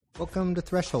Welcome to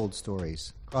Threshold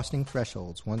Stories, crossing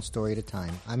thresholds one story at a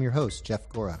time. I'm your host, Jeff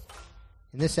Gora.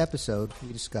 In this episode,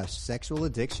 we discuss sexual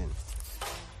addiction.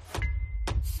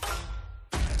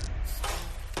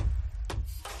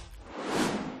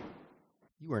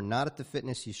 You are not at the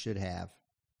fitness you should have,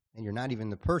 and you're not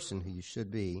even the person who you should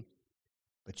be,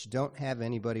 but you don't have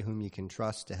anybody whom you can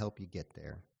trust to help you get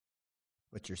there.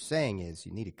 What you're saying is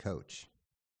you need a coach,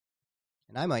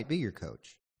 and I might be your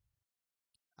coach.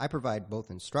 I provide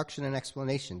both instruction and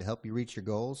explanation to help you reach your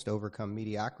goals, to overcome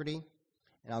mediocrity,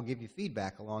 and I'll give you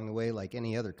feedback along the way like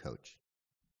any other coach.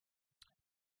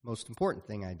 Most important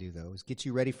thing I do, though, is get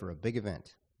you ready for a big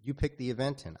event. You pick the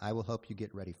event, and I will help you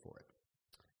get ready for it.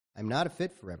 I'm not a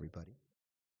fit for everybody,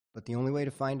 but the only way to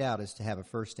find out is to have a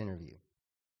first interview.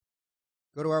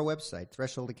 Go to our website,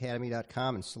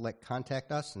 thresholdacademy.com, and select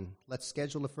Contact Us, and let's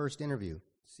schedule a first interview.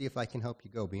 See if I can help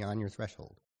you go beyond your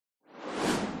threshold.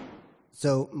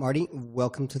 So, Marty,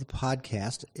 welcome to the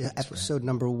podcast. Thanks, episode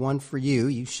number 1 for you.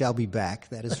 You shall be back,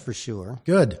 that is for sure.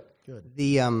 Good.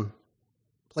 The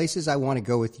places I want to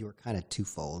go with you are kind of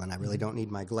twofold, and I really don't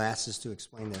need my glasses to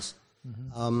explain this.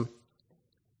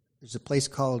 There's a place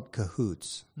called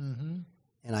Cahoots, and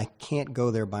I can't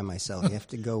go there by myself. You have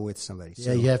to go with somebody.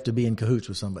 Yeah, you have to be in cahoots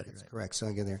with somebody. That's correct, so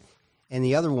I go there. And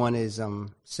the other one is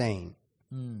Sane.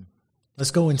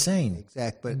 Let's go insane.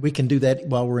 Exactly. We can do that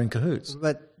while we're in cahoots.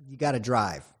 But you got to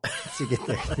drive to get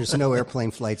there. There's no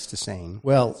airplane flights to Sane.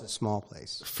 Well, it's a small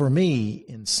place. For me,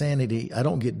 insanity, I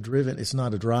don't get driven. It's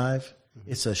not a drive.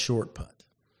 It's a short putt.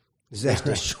 Is that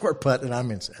a short putt, and I'm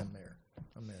there.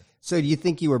 So do you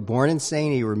think you were born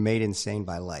insane or you were made insane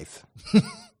by life?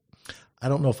 I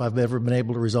don't know if I've ever been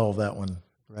able to resolve that one.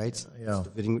 Right? Yeah.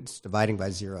 It's dividing by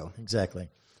zero. Exactly.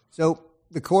 So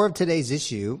the core of today's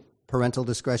issue, parental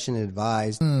discretion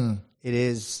advised, it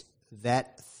is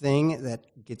that thing that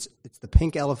it's the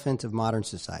pink elephant of modern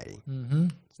society.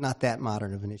 It's not that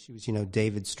modern of an issue. As you know,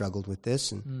 David struggled with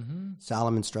this, and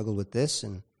Solomon struggled with this,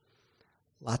 and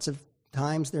lots of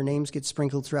times their names get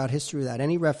sprinkled throughout history without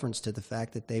any reference to the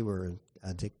fact that they were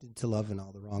addicted to love in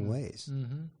all the wrong ways.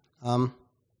 Welcome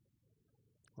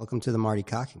to the Marty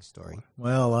Cocking story.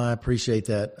 Well, I appreciate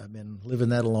that. I've been living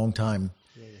that a long time.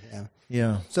 Yeah, you have.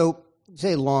 Yeah. So,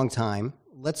 say a long time.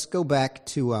 Let's go back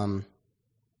to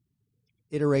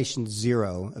iteration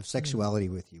 0 of sexuality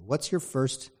with you. What's your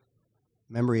first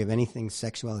memory of anything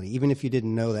sexuality, even if you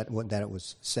didn't know that it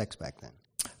was sex back then?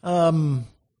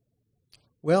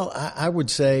 Well, I would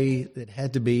say it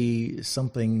had to be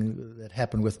something that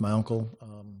happened with my uncle.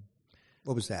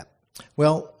 What was that?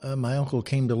 Well, my uncle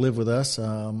came to live with us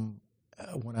when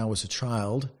I was a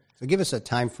child. So give us a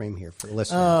time frame here for the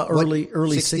listener. Early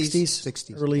 60s.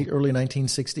 60s. Early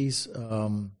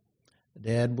 1960s.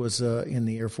 Dad was in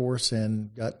the Air Force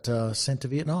and got sent to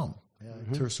Vietnam.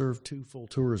 Served 2 full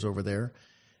tours over there.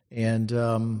 And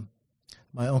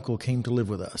my uncle came to live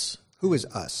with us. Who is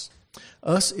us?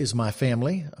 Us is my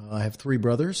family. I have 3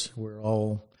 brothers. We're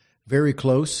all very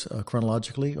close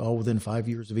chronologically, all within 5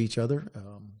 years of each other.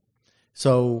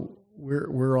 So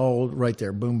we're all right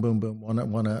there. Boom, boom, boom.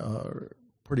 One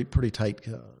pretty tight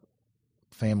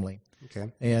family.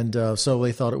 Okay. And so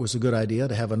they thought it was a good idea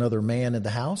to have another man in the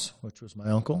house, which was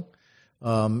my uncle.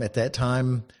 At that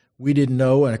time, we didn't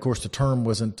know, and of course the term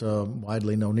wasn't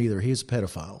widely known either. He's a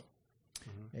pedophile.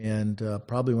 And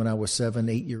probably when I was 7,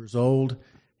 8 years old,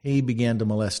 he began to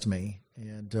molest me.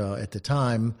 And at the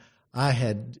time, I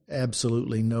had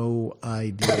absolutely no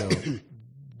idea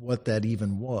what that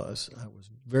even was. I was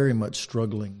very much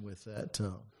struggling with that.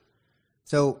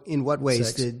 So in what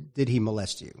ways did he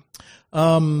molest you?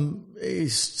 He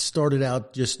started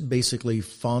out just basically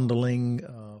fondling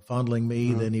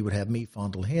me. Then he would have me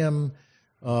fondle him.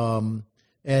 And,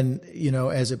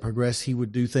 as it progressed, he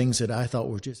would do things that I thought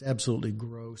were just absolutely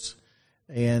gross.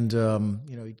 And,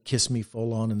 he'd kiss me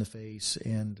full on in the face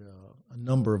and a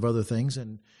number of other things.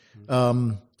 And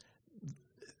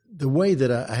the way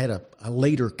that I had a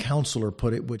later counselor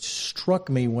put it, which struck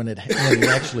me when he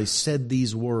actually said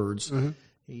these words,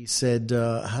 he said,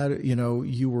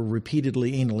 you were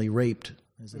repeatedly anally raped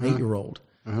as an 8-year-old.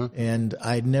 And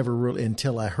I'd never really,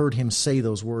 until I heard him say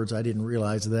those words, I didn't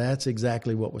realize that's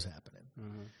exactly what was happening.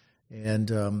 And,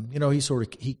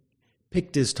 he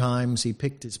picked his times, he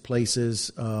picked his places,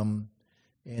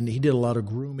 and he did a lot of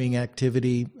grooming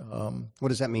activity. What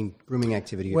does that mean, grooming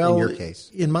activity, in your case?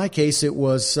 In my case, it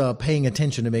was paying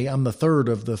attention to me. I'm the third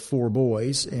of the 4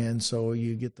 boys, and so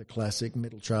you get the classic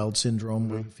middle child syndrome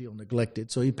where you feel neglected.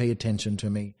 So he'd pay attention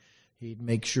to me. He'd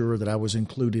make sure that I was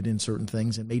included in certain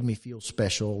things and made me feel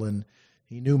special. And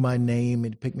he knew my name.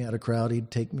 He'd pick me out of a crowd. He'd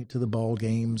take me to the ball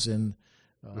games and,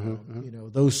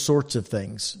 those sorts of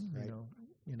things. Right.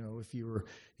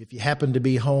 if you happen to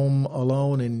be home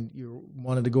alone and you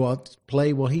wanted to go out to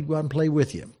play, well, he'd go out and play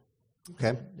with you.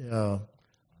 Okay.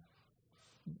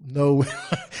 No,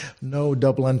 no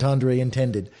double entendre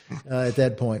intended at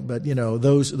that point. But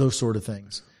those sort of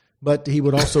things. But he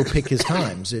would also pick his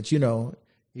times. It's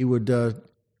he would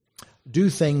do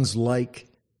things like,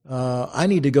 I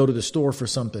need to go to the store for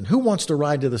something. Who wants to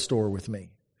ride to the store with me?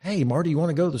 Hey, Marty, you want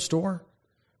to go to the store?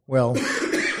 Well,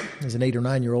 as an 8 or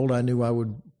 9 year old, I knew I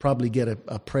would probably get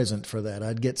a present for that.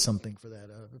 I'd get something for that,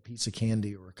 a piece of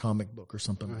candy or a comic book or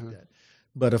something like that.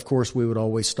 But of course, we would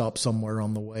always stop somewhere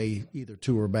on the way, either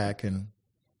to or back, and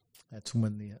that's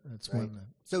when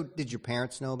So, did your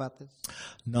parents know about this?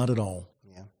 Not at all.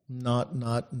 Yeah.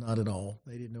 Not at all.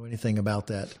 They didn't know anything about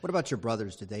that. What about your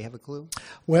brothers? Did they have a clue?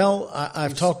 Well,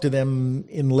 I've talked to them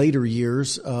in later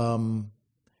years.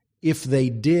 If they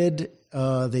did,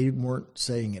 they weren't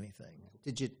saying anything.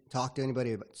 Did you talk to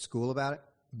anybody at school about it?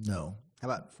 No. How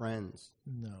about friends?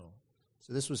 No.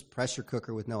 So this was pressure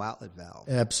cooker with no outlet valve.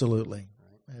 Absolutely. Right.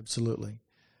 Absolutely.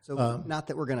 So not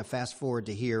that we're going to fast forward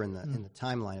to here in the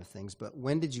timeline of things, but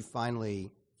when did you finally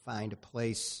find a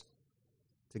place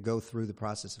to go through the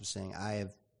process of saying, I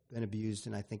have been abused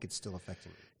and I think it's still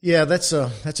affecting me? Yeah, that's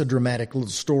a dramatic little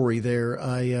story there.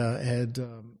 I had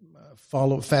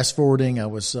fast forwarding. I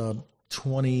was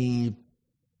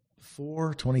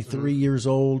 24, 23 years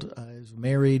old. I was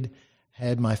married,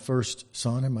 had my first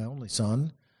son and my only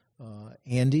son,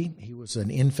 Andy. He was an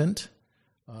infant.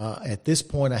 At this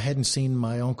point, I hadn't seen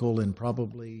my uncle in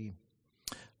probably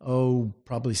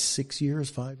 6 years,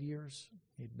 5 years.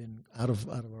 He'd been out of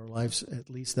our lives at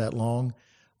least that long.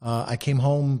 I came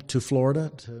home to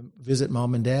Florida to visit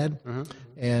Mom and Dad,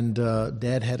 and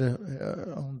Dad had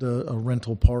owned a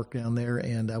rental park down there,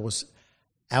 and I was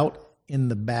out in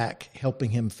the back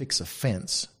helping him fix a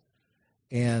fence,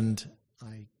 and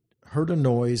I heard a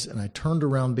noise, and I turned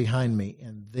around behind me,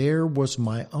 and there was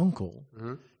my uncle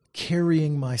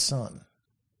carrying my son.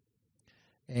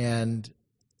 And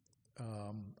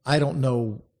I don't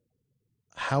know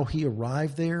how he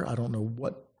arrived there. I don't know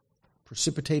what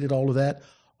precipitated all of that.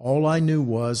 All I knew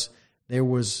was there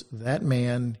was that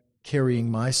man carrying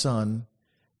my son,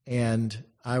 and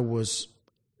I was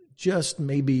just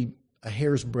maybe a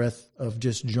hair's breadth of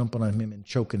just jumping on him and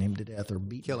choking him to death or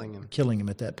killing him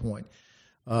at that point.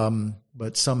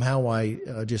 But somehow I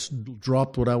just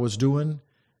dropped what I was doing,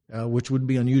 which would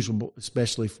be unusual,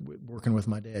 especially working with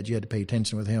my dad. You had to pay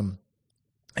attention with him.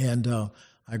 And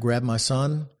I grabbed my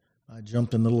son, I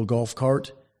jumped in the little golf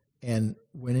cart, and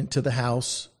went into the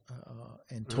house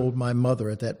and told my mother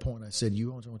at that point, I said, I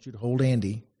want you to hold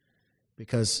Andy,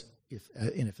 because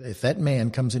if that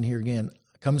man comes in here,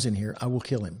 I will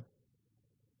kill him.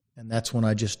 And that's when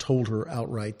I just told her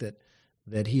outright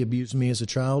that he abused me as a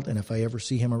child, and if I ever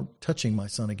see him touching my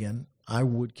son again, I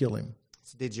would kill him.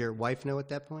 So did your wife know at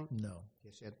that point? No.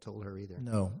 Yes, you hadn't told her either.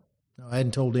 No, I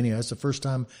hadn't told any. That's the first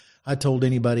time I told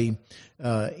anybody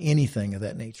anything of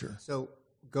that nature. So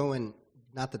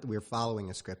not that we're following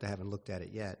a script, I haven't looked at it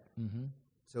yet. Mm-hmm.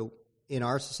 So in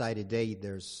our society today,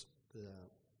 there's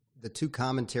the two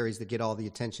commentaries that get all the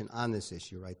attention on this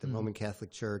issue, right? The Roman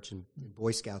Catholic Church and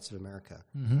Boy Scouts of America.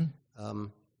 Mm-hmm.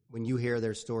 When you hear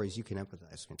their stories, you can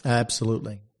empathize.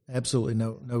 Absolutely,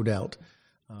 no doubt.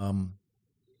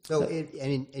 So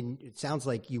it sounds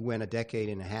like you went a decade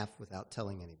and a half without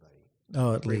telling anybody.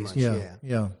 Oh, at least,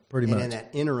 yeah, pretty much. And in that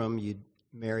interim, you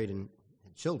married and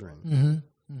had children. Mm-hmm.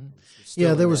 Mm-hmm.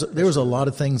 Yeah, there was a lot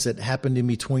of things that happened in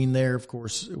between there. Of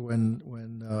course, when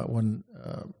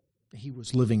he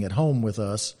was living at home with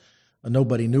us,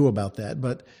 nobody knew about that.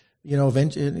 But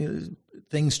eventually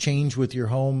things change with your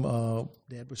home.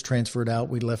 Dad was transferred out.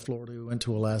 We left Florida. We went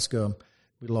to Alaska.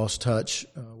 We lost touch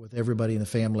with everybody in the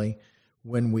family.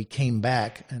 When we came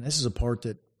back, and this is a part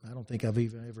that I don't think I've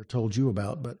even ever told you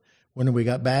about, but when we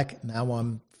got back, now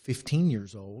I'm 15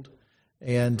 years old,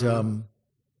 and I'm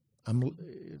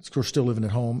of course still living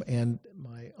at home, and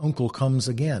my uncle comes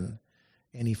again,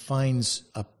 and he finds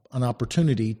an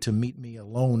opportunity to meet me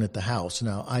alone at the house.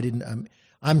 Now,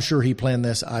 I'm sure he planned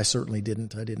this. I certainly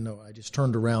didn't. I didn't know. I just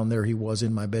turned around. There he was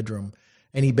in my bedroom,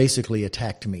 and he basically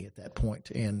attacked me at that point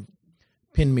and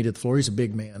pinned me to the floor. He's a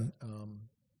big man,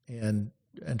 and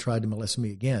tried to molest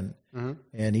me again. Mm-hmm.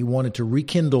 And he wanted to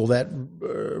rekindle that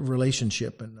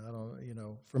relationship. And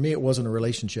for me, it wasn't a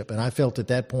relationship. And I felt at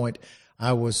that point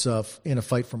I was in a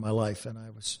fight for my life, and I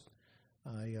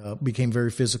became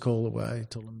very physical. I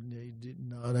told him,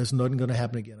 "No, that's not going to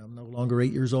happen again. I'm no longer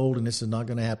 8 years old, and this is not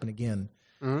going to happen again."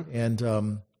 Mm-hmm.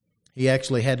 And he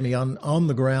actually had me on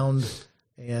the ground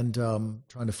and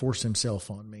trying to force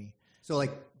himself on me. So,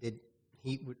 did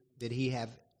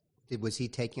Was he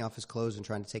taking off his clothes and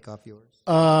trying to take off yours?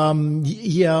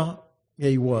 Yeah,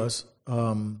 he was.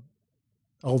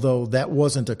 Although that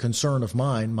wasn't a concern of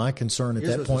mine. My concern at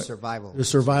that point, the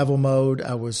survival mode.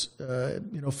 I was,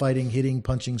 fighting, hitting,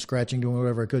 punching, scratching, doing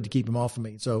whatever I could to keep him off of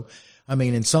me. So, I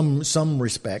mean, in some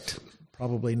respect,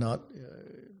 probably not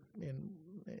in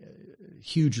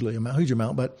huge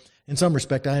amount, but in some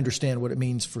respect, I understand what it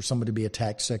means for someone to be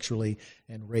attacked sexually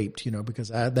and raped. Because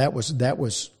that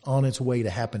was on its way to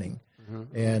happening.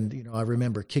 Mm-hmm. And I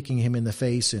remember kicking him in the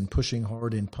face and pushing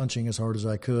hard and punching as hard as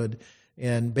I could.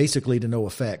 And basically to no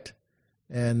effect.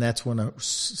 And that's when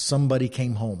somebody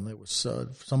came home. It was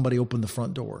somebody opened the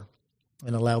front door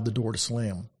and allowed the door to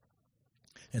slam.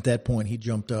 At that point, he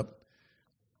jumped up,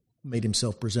 made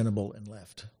himself presentable, and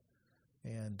left.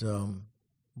 And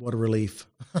what a relief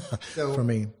for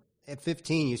me. At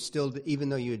 15, you still, even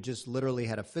though you had just literally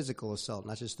had a physical assault,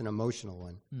 not just an emotional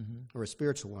one or a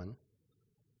spiritual one,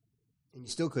 and you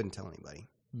still couldn't tell anybody.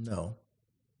 No.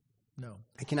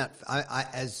 I cannot. I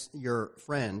as your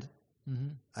friend,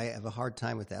 I have a hard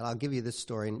time with that. I'll give you this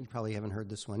story, and you probably haven't heard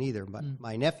this one either. But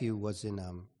my nephew was in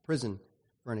prison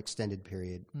for an extended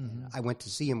period. And I went to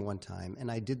see him one time,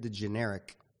 and I did the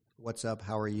generic "What's up?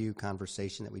 How are you?"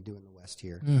 conversation that we do in the West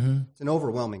here. It's an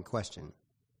overwhelming question.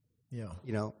 Yeah,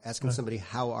 asking somebody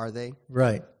how are they?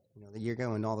 Right. You're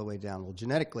going all the way down. Well,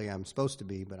 genetically, I'm supposed to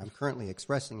be, but I'm currently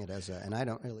expressing it as and I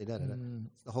don't really.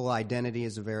 The whole identity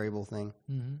is a variable thing.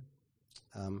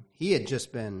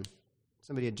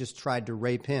 Somebody had just tried to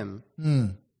rape him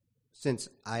since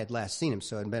I had last seen him.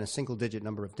 So it had been a single-digit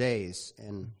number of days,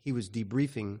 and he was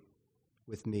debriefing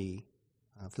with me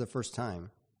for the first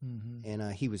time.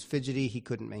 And he was fidgety. He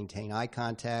couldn't maintain eye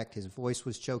contact. His voice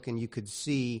was choking. You could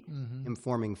see him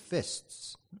forming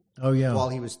fists while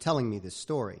he was telling me this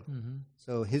story.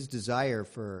 So his desire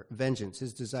for vengeance,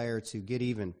 his desire to get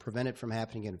even, prevent it from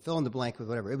happening again, fill in the blank with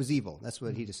whatever. It was evil. That's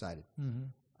what he decided.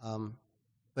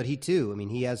 But he, too,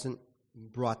 he hasn't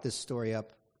brought this story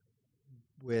up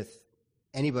with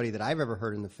anybody that I've ever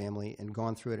heard in the family and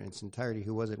gone through it in its entirety.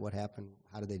 Who was it? What happened?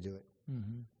 How did they do it?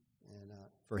 And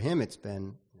for him, it's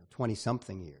been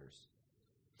 20-something years.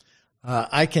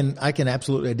 I can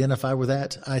absolutely identify with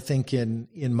that. I think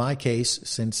in my case,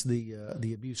 since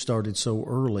the abuse started so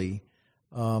early,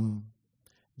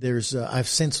 I've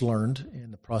since learned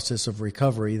in the process of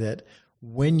recovery that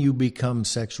when you become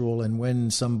sexual and when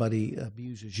somebody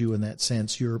abuses you in that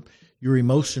sense, your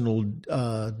emotional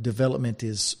development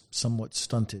is somewhat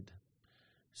stunted.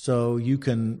 So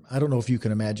I don't know if you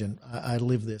can imagine, I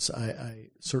live this, I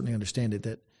certainly understand it,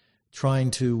 that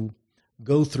trying to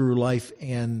go through life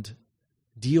and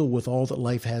deal with all that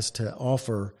life has to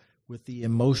offer with the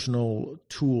emotional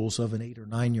tools of an 8 or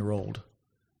 9-year-old,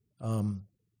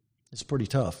 it's pretty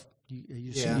tough.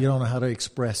 You don't know how to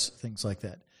express things like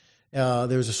that.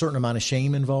 There's a certain amount of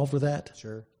shame involved with that.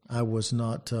 Sure. I was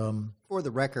not... For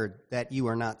the record, that you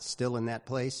are not still in that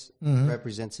place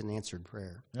represents an answered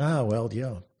prayer. Well,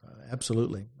 yeah,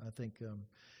 absolutely. I think God...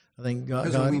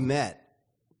 Because when we met,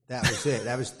 that was it.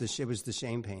 It was the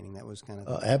shame painting. That was kind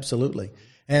of... absolutely.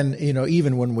 And,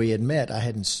 even when we had met, I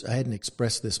hadn't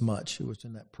expressed this much. It was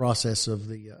in that process of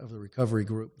the recovery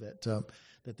group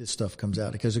that this stuff comes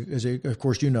out. Because, of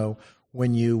course,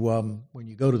 when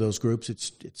you go to those groups,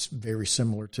 it's very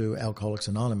similar to Alcoholics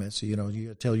Anonymous.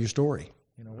 You tell your story.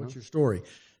 What's your story?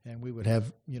 And we would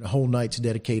have whole nights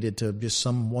dedicated to just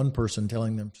one person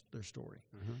telling them their story.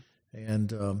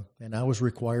 And I was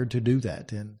required to do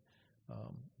that. And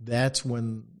that's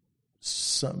when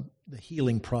the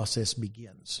healing process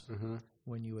begins.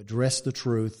 When you address the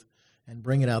truth and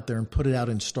bring it out there and put it out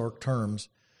in stark terms,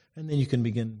 and then you can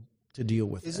begin to deal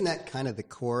with it. Isn't that kind of the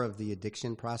core of the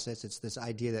addiction process? It's this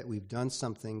idea that we've done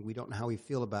something, we don't know how we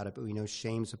feel about it, but we know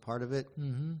shame's a part of it.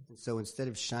 And so instead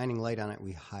of shining light on it,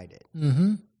 we hide it.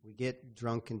 We get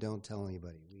drunk and don't tell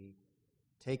anybody. We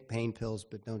take pain pills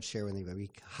but don't share with anybody. We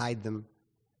hide them.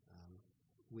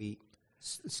 We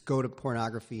go to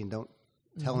pornography and don't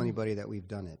tell anybody that we've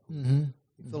done it. We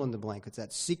fill in the blank. It's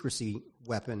that secrecy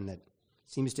weapon that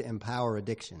seems to empower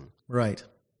addiction. Right.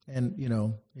 And,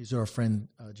 as our friend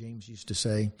James used to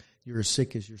say, you're as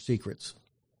sick as your secrets.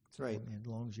 That's right. And as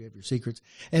long as you have your secrets.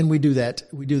 And we do that.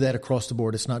 We do that across the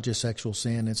board. It's not just sexual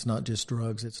sin. It's not just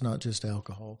drugs. It's not just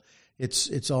alcohol.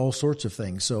 It's all sorts of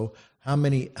things. So how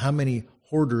many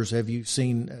hoarders have you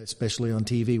seen, especially on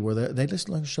TV, where they just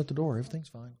shut the door. Everything's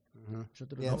fine. Shut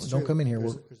the door. Yeah, don't come in here.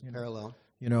 There's parallel.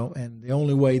 And the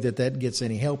only way that gets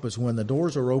any help is when the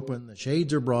doors are open, the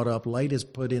shades are brought up, light is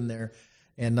put in there.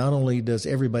 And not only does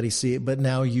everybody see it, but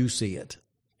now you see it.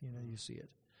 You see it.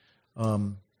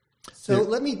 So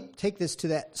let me take this to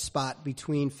that spot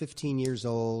between 15 years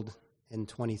old and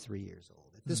 23 years old.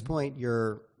 At this point,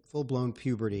 you're full-blown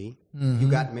puberty. You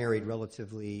got married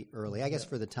relatively early. I guess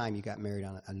for the time you got married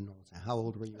on a normal time. How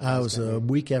old were you? I was a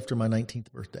week after my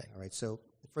 19th birthday. All right, so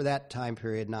for that time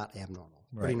period, not abnormal.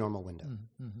 Pretty normal window.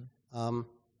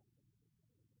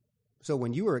 So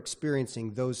when you were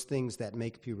experiencing those things that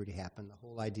make puberty happen, the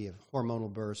whole idea of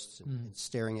hormonal bursts and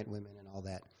staring at women and all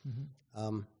that,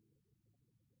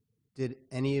 did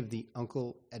any of the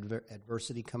uncle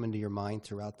adversity come into your mind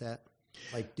throughout that?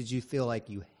 Like, did you feel like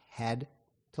you had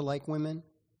to like women,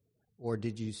 or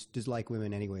did you just like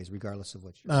women anyways, regardless of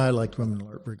what you were? I liked women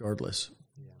regardless.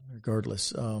 Yeah. Regardless.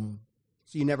 So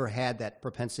you never had that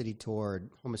propensity toward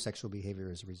homosexual behavior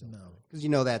as a result? No. Because you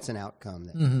know that's an outcome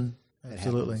that, that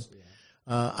absolutely. happens.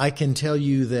 Yeah. I can tell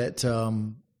you that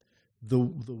the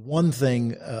one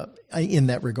thing in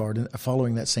that regard,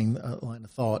 following that same line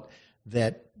of thought,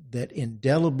 that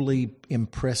indelibly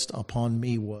impressed upon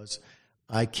me was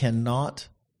I cannot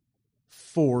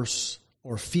force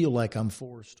or feel like I'm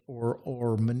forced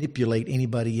or manipulate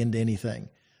anybody into anything,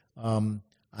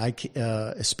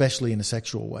 especially in a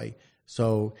sexual way.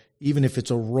 So even if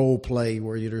it's a role play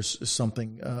where there's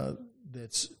something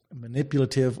that's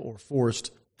manipulative or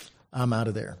forced, I'm out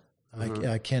of there.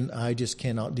 I just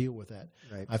cannot deal with that.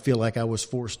 Right. I feel like I was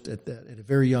forced at a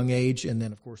very young age, and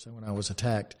then of course when I was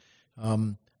attacked,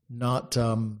 not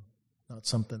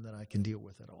something that I can deal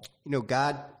with at all. You know,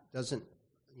 God doesn't,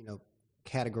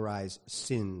 categorize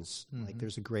sins. Like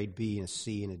there's a grade B and a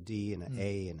C and a D and an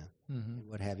A and and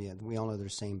what have you. We all know they're the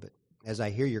same. But as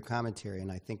I hear your commentary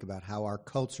and I think about how our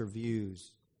culture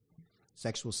views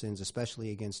sexual sins,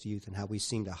 especially against youth, and how we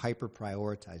seem to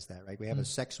hyper-prioritize that, right? We have a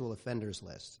sexual offenders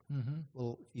list.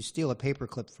 Well, if you steal a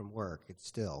paperclip from work, it's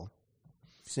still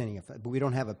sinning. But we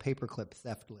don't have a paperclip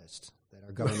theft list that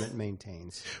our government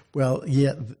maintains. Well,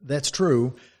 yeah, that's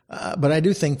true. But I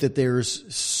do think that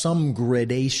there's some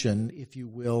gradation, if you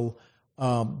will,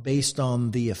 based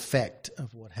on the effect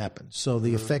of what happens. So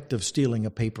the effect of stealing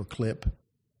a paperclip,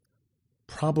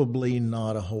 probably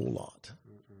not a whole lot.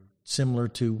 Similar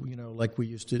to, like we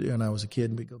used to, when I was a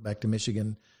kid, we'd go back to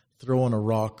Michigan, throwing a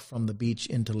rock from the beach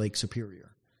into Lake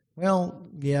Superior. Well,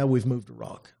 yeah, we've moved a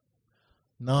rock.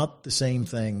 Not the same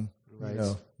thing,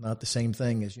 right. Not the same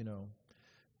thing as,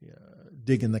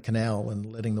 digging the canal and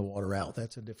letting the water out.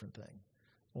 That's a different thing.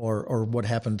 Or what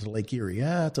happened to Lake Erie.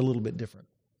 Yeah, it's a little bit different.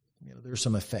 There's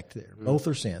some effect there. Both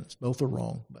are sins. Both are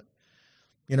wrong. But,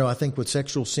 I think with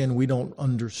sexual sin, we don't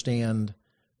understand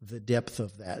the depth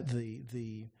of that,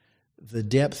 the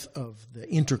depth of the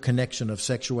interconnection of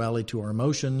sexuality to our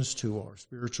emotions, to our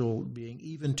spiritual being,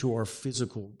 even to our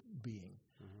physical being.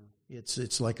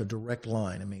 It's like a direct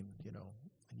line. I mean,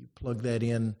 you plug that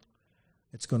in,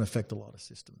 it's going to affect a lot of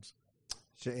systems.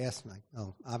 Should I ask,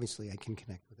 obviously I can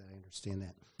connect with that. I understand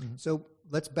that. So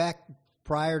let's back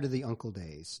prior to the uncle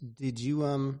days. Did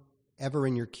you ever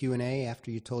in your Q&A after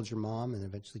you told your mom and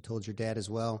eventually told your dad as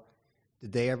well,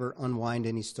 did they ever unwind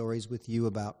any stories with you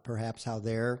about perhaps how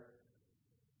their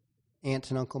aunt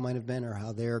and uncle might have been, or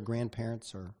how their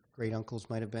grandparents or great uncles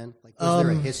might have been? Like, was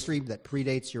there a history that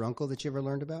predates your uncle that you ever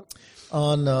learned about?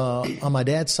 On my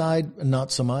dad's side,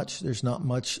 not so much. There's not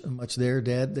much there.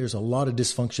 There's a lot of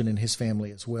dysfunction in his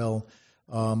family as well.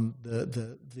 You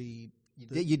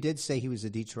did say he was a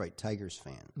Detroit Tigers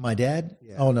fan. My dad?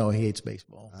 Yeah. Oh no, he hates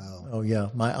baseball. Oh yeah.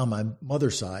 On my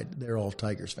mother's side, they're all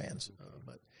Tigers fans.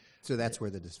 So that's where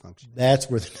the dysfunction is. That's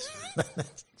where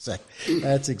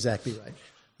that's exactly right.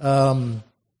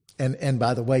 And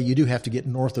by the way, you do have to get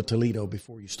north of Toledo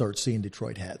before you start seeing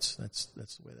Detroit hats. That's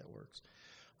the way that works.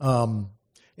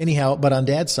 Anyhow, but on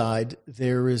Dad's side,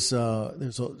 there's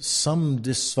some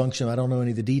dysfunction. I don't know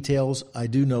any of the details. I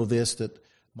do know this, that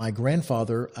my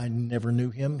grandfather, I never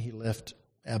knew him. He left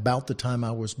about the time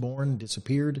I was born,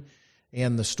 disappeared.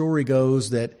 And the story goes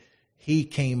that he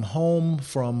came home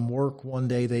from work one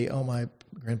day. My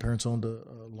grandparents owned a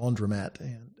laundromat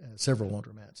and several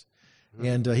laundromats.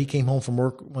 And he came home from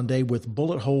work one day with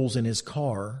bullet holes in his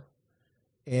car,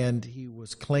 and he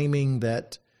was claiming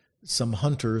that some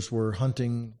hunters were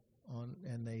hunting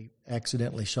and they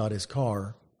accidentally shot his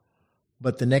car.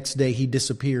 But the next day he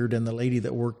disappeared, and the lady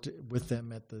that worked with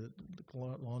them at the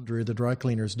laundry, the dry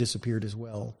cleaners, disappeared as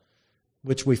well,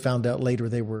 which we found out later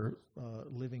they were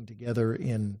living together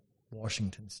in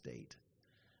Washington State.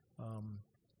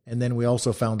 And then we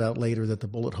also found out later that the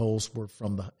bullet holes were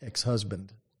from the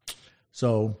ex-husband.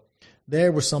 So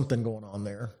there was something going on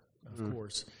there, of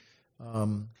course.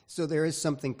 So there is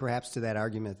something perhaps to that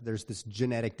argument. There's this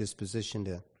genetic disposition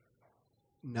to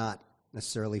not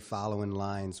necessarily follow in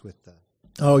lines with the.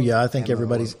 Oh yeah, I think every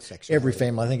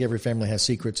family has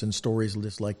secrets and stories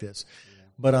just like this. Yeah.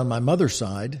 But on my mother's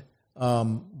side,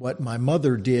 what my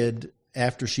mother did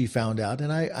after she found out,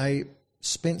 and I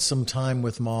spent some time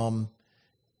with Mom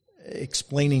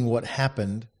explaining what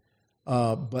happened,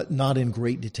 but not in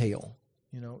great detail.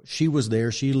 She was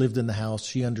there. She lived in the house.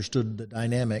 She understood the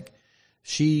dynamic.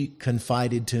 She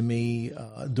confided to me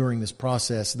during this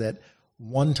process that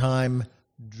one time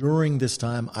during this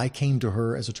time, I came to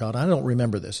her as a child. I don't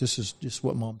remember this. This is just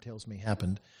what Mom tells me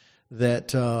happened,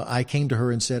 that I came to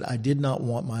her and said, I did not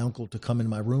want my uncle to come in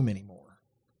my room anymore.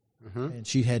 Mm-hmm. And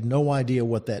she had no idea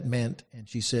what that meant. And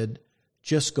she said,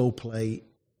 just go play.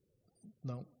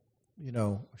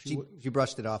 No, she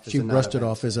brushed it off. She brushed it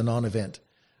off as a non-event.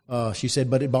 She said,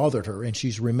 but it bothered her, and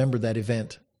she's remembered that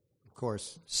event, of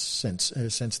course, since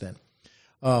then.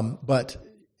 But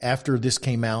after this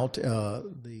came out,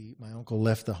 my uncle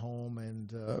left the home,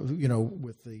 and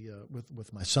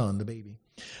with my son, the baby.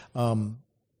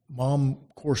 Mom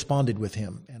corresponded with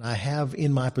him, and I have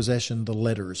in my possession the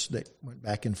letters that went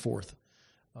back and forth.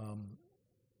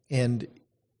 And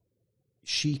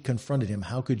she confronted him.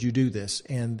 How could you do this?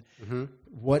 And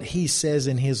what he says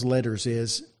in his letters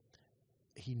is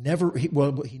he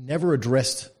never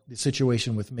addressed the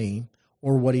situation with me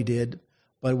or what he did,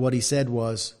 but what he said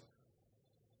was,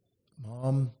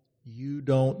 Mom, you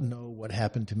don't know what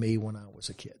happened to me when I was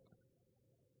a kid.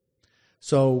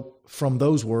 So from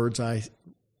those words, I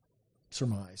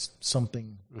surmised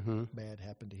something bad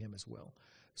happened to him as well.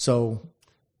 So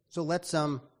let's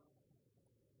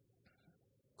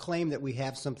claim that we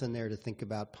have something there to think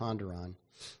about, ponder on.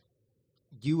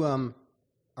 You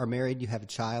are married, you have a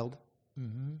child,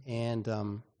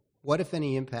 and what, if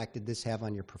any, impact did this have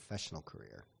on your professional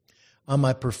career? On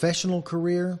my professional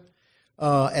career,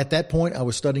 at that point, I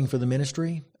was studying for the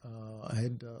ministry. I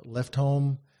had left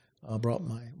home, brought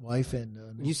my wife, and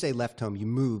when you say left home, you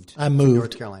moved. I moved to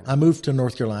North Carolina. I moved to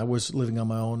North Carolina. I was living on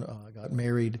my own. I got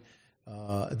married.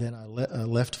 Then I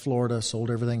left Florida,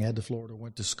 sold everything I had to Florida,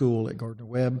 went to school at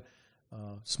Gardner-Webb,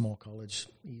 small college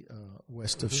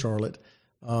west of Charlotte.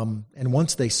 And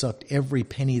once they sucked every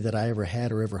penny that I ever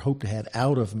had or ever hoped to have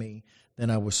out of me, then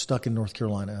I was stuck in North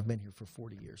Carolina. I've been here for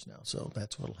 40 years now, so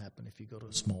that's what will happen if you go to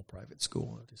a small private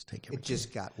school. It'll just take everything. It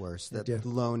just got worse. The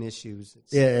loan issues.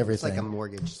 Everything. It's like a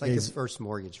mortgage. It's like his first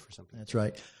mortgage for something. That's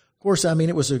right. Of course, I mean,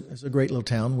 it was a great little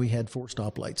town. We had 4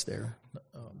 stoplights there.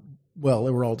 Well,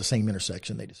 they were all the same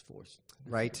intersection. They just forced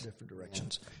different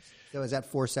directions. Yeah. So is that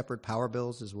 4 separate power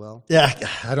bills as well? Yeah,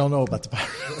 I don't know about the power.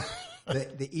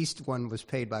 The east one was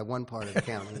paid by one part of the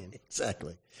county.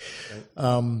 Exactly.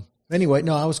 Right? Anyway,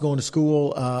 no, I was going to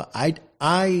school.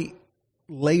 I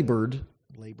labored,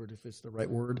 if it's the right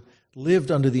word,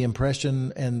 lived under the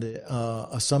impression and the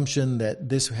assumption that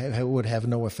this would have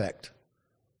no effect.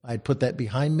 I'd put that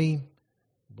behind me,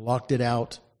 blocked it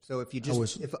out. So if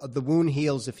if the wound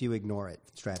heals if you ignore it,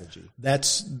 strategy.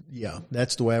 That's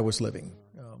the way I was living.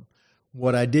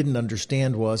 What I didn't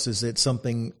understand is that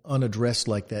something unaddressed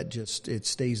like that it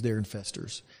stays there and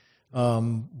festers.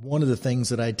 One of the things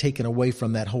that I'd taken away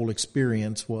from that whole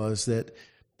experience was that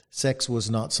sex was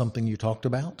not something you talked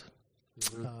about.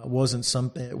 It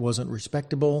wasn't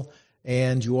respectable,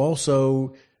 and you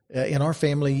also in our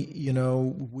family,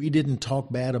 we didn't talk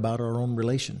bad about our own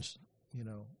relations.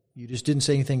 You just didn't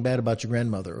say anything bad about your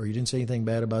grandmother, or you didn't say anything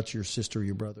bad about your sister,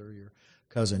 your brother, or your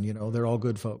cousin. They're all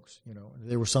good folks. If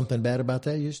there was something bad about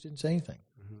that, you just didn't say anything.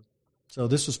 So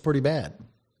this was pretty bad.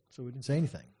 So we didn't say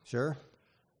anything. Sure.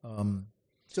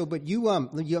 But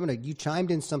you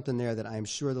chimed in something there that I'm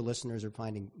sure the listeners are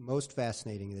finding most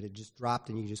fascinating, that it just dropped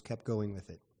and you just kept going with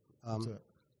it.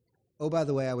 Oh, by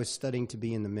the way, I was studying to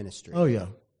be in the ministry. Oh, yeah.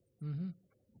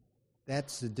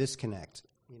 That's the disconnect.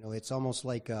 It's almost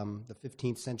like the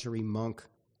 15th century monk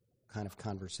kind of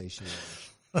conversation.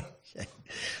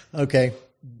 Okay.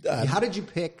 How did you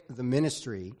pick the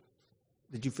ministry?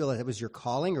 Did you feel that it was your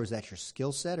calling, or was that your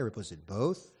skill set, or was it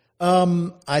both?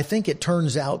 I think it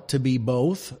turns out to be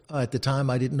both. At the time,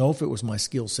 I didn't know if it was my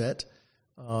skill set,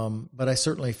 but I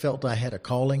certainly felt I had a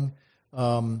calling.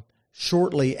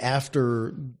 Shortly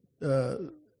after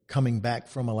coming back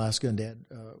from Alaska and Dad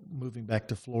moving back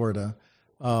to Florida,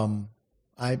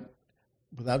 without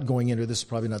going into this, is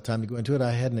probably not time to go into it,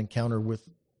 I had an encounter with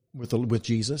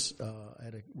Jesus. I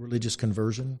had a religious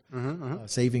conversion,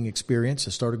 saving experience.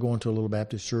 I started going to a little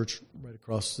Baptist church right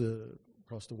across the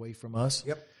way from us.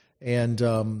 Yep.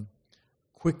 And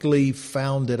quickly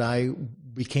found that I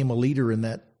became a leader in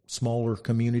that smaller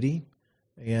community,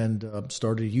 and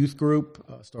started a youth group,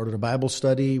 started a Bible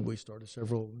study. We started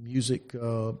several music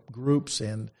groups,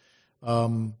 and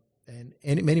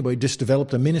anyway, just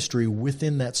developed a ministry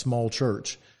within that small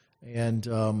church. And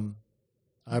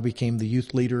I became the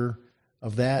youth leader.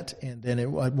 of that. And then at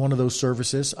one of those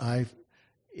services,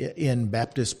 in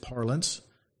Baptist parlance,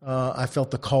 I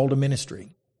felt the call to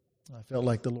ministry. I felt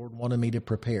like the Lord wanted me to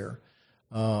prepare.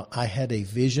 I had a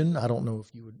vision. I don't know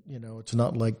if you would, it's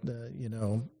not like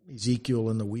Ezekiel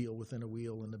and the wheel within a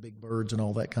wheel and the big birds and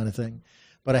all that kind of thing.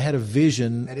 But I had a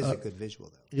vision. That is a good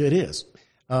visual, though. It is.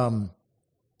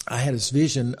 I had this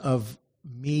vision of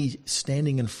me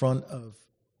standing in front of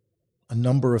a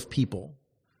number of people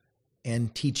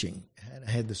and teaching. I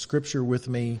had the scripture with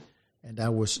me, and I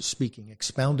was speaking,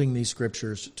 expounding these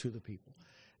scriptures to the people.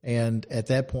 And at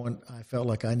that point, I felt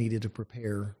like I needed to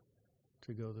prepare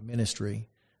to go to the ministry.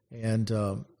 And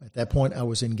at that point, I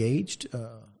was engaged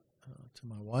to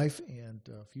my wife and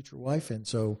future wife. And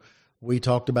so we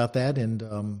talked about that.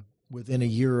 And within a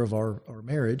year of our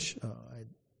marriage, I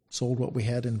sold what we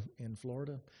had in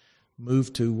Florida,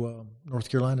 moved to North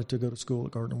Carolina to go to school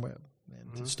at Gardner Webb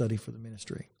and to study for the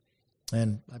ministry.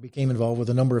 And I became involved with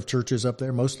a number of churches up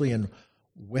there, mostly in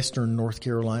western North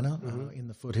Carolina, in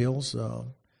the foothills,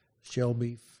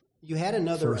 Shelby. You had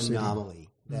another anomaly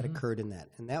that occurred in that,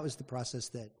 and that was the process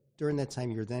that during that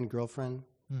time your then girlfriend,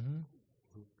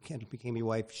 who became your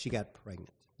wife, she got pregnant.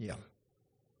 Yeah.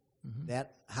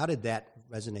 How did that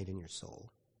resonate in your soul?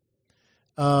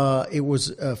 It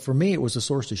was for me. It was a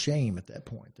source of shame at that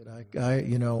point. That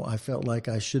I felt like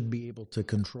I should be able to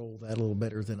control that a little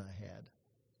better than I had,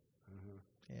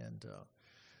 and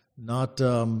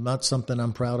not something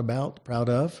I'm proud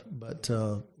of. But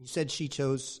you said she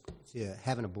chose to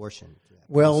have an abortion.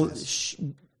 Well,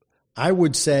 I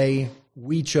would say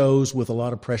we chose with a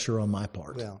lot of pressure on my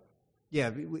part. Well, yeah,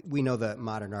 we know the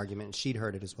modern argument, and she'd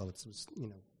heard it as well. It's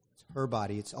her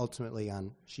body. It's ultimately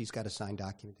she's got to sign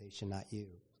documentation, not you.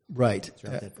 Right.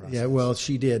 That process. Yeah, well,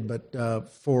 she did. But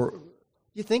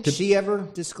you think she ever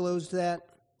disclosed that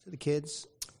to the kids?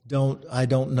 I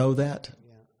don't know that.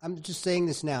 Yeah. I'm just saying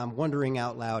this now. I'm wondering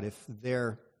out loud if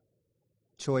their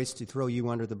choice to throw you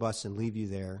under the bus and leave you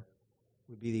there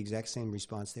would be the exact same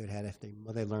response they would have if they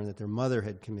learned that their mother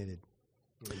had committed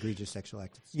egregious sexual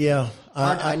acts. Yeah,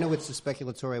 I know it's a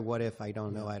speculatory what if. I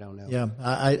don't know. Yeah,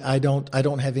 I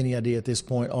don't have any idea at this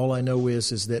point. All I know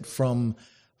is that from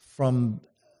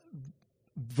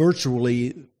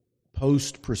virtually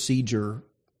post procedure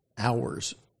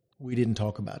hours, we didn't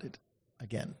talk about it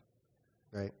again.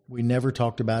 Right. We never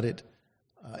talked about it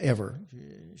ever.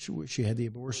 She had the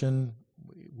abortion.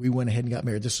 We went ahead and got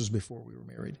married. This was before we were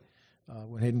married.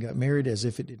 Went ahead and got married as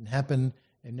if it didn't happen,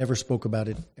 and never spoke about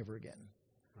it ever again.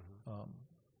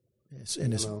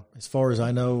 As far as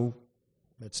I know,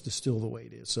 that's still the way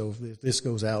it is. So if this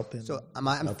goes out, then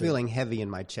I'm feeling heavy in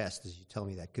my chest as you tell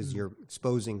me that, because you're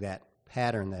exposing that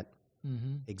pattern that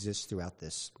exists throughout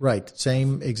this. Right,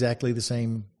 exactly the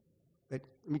same. But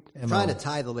trying to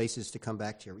tie the laces to come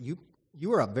back to you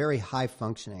were a very high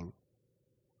functioning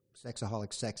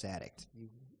sexaholic, sex addict. You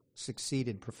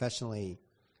succeeded professionally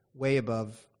way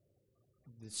above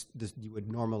this you would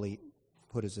normally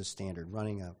put as a standard,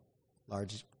 running a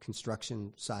large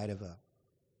construction side of a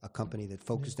company that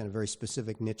focused on a very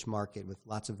specific niche market with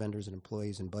lots of vendors and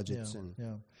employees and budgets.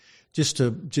 Just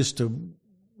to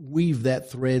weave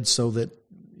that thread so that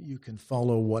you can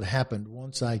follow what happened.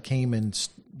 Once I came and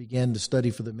began to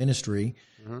study for the ministry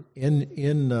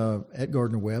at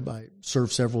Gardner Webb, I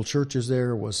served several churches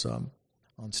there, was on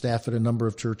staff at a number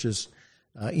of churches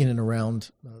in and around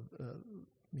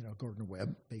Gardner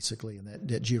Webb, basically in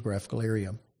that geographical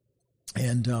area.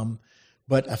 And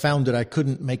but I found that I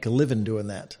couldn't make a living doing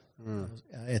that.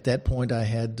 At that point, I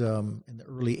had in the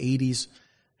early 80s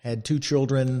had 2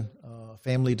 children,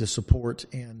 family to support,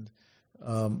 and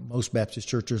most Baptist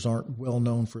churches aren't well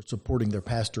known for supporting their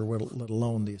pastor, let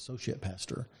alone the associate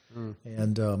pastor.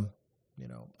 And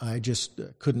I just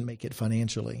couldn't make it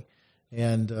financially,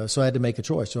 and so I had to make a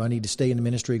choice. So I need to stay in the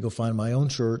ministry, go find my own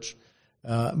church.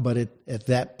 But at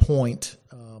that point,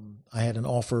 I had an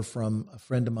offer from a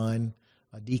friend of mine,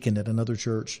 a deacon at another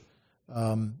church,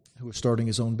 who was starting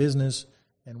his own business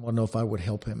and wanted to know if I would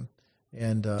help him.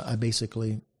 And I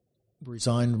basically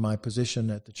resigned my position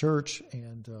at the church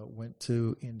and went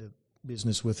into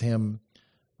business with him,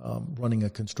 running a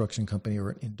construction company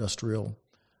or an industrial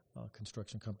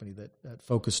construction company that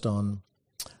focused on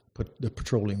the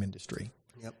petroleum industry.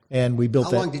 Yep. And we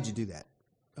built How long did you do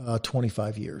that?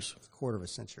 25 years. It's a quarter of a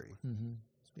century. Mm-hmm.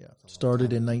 Yeah.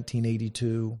 Started in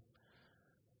 1982.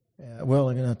 Well,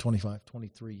 not 25,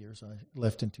 23 years. I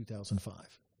left in 2005.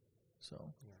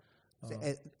 So,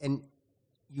 and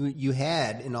you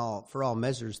had for all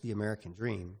measures the American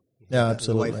dream. Yeah,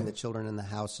 absolutely. The wife and the children and the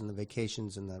house and the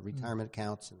vacations and the retirement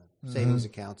accounts and the savings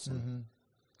accounts and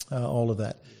all of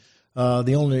that.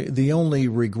 The only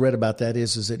regret about that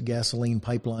is that gasoline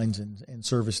pipelines and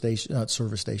service station, not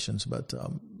service stations, but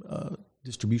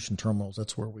distribution terminals.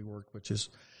 That's where we work, which is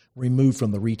removed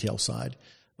from the retail side.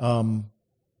 They're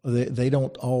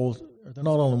not all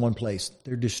in one place.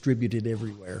 They're distributed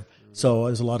everywhere. So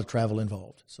there's a lot of travel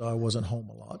involved. So I wasn't home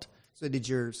a lot. So did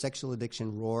your sexual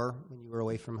addiction roar when you were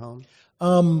away from home?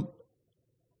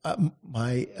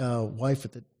 My wife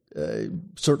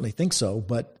certainly thinks so,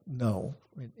 but no,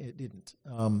 it didn't.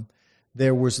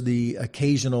 There was the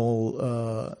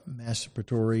occasional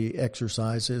masturbatory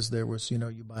exercises. There was,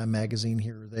 you buy a magazine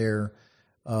here or there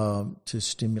to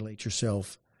stimulate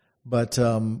yourself. But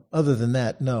other than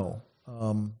that, no.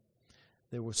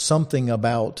 There was something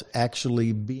about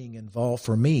actually being involved,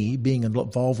 for me, being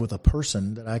involved with a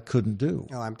person that I couldn't do.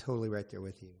 Oh, I'm totally right there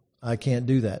with you. I can't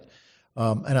do that.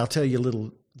 And I'll tell you a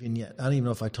little vignette. I don't even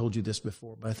know if I told you this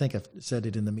before, but I think I've said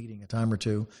it in the meeting a time or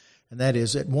two. And that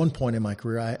is, at one point in my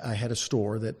career, I had a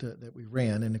store that we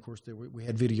ran, and of course we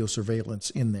had video surveillance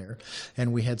in there,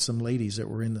 and we had some ladies that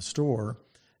were in the store,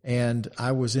 and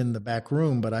I was in the back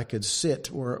room, but I could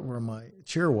sit where my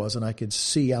chair was, and I could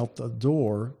see out the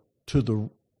door to the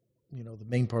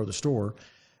main part of the store,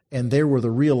 and there were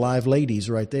the real live ladies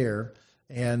right there,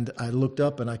 and I looked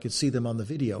up and I could see them on the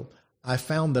video. I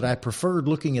found that I preferred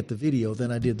looking at the video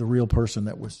than I did the real person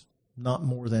that was not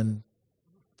more than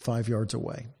 5 yards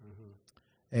away.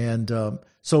 And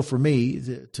so for me,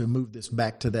 to move this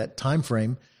back to that time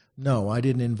frame, no, I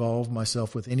didn't involve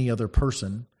myself with any other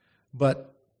person.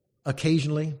 But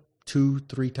occasionally,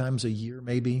 2-3 times a year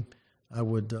maybe, I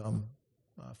would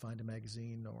find a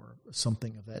magazine or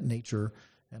something of that nature,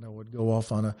 and I would go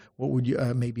off on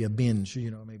maybe a binge.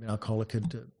 Maybe I'll call it,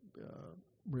 could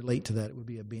relate to that. It would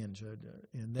be a binge.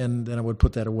 And then I would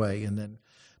put that away.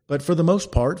 But for the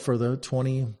most part, for the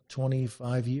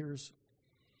 25 years,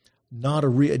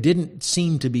 it didn't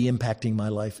seem to be impacting my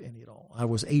life any at all. I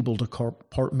was able to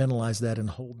compartmentalize that and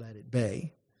hold that at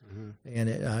bay. Mm-hmm.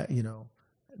 And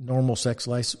normal sex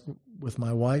life with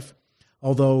my wife,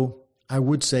 although I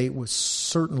would say it was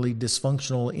certainly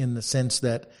dysfunctional in the sense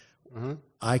that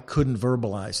I couldn't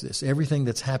verbalize this. Everything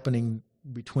that's happening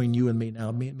between you and me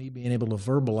now, me being able to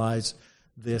verbalize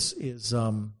this is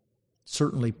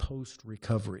certainly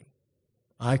post-recovery.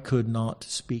 I could not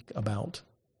speak about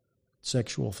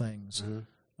sexual things,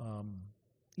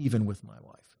 even with my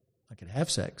wife. I could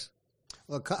have sex.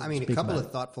 Well, a couple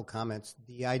of thoughtful comments.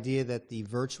 The idea that the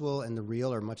virtual and the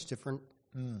real are much different.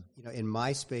 In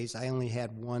my space, I only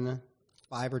had one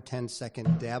 5 or 10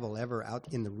 second dabble ever out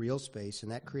in the real space,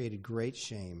 and that created great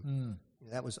shame.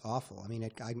 That was awful. I mean,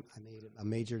 I made a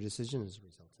major decision as a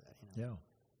result of that.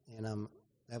 Yeah. And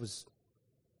that was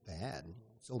bad.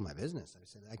 I sold my business. I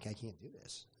said, I can't do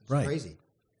this. It's right. Crazy.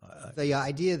 The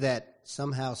idea that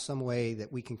somehow, some way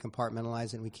that we can compartmentalize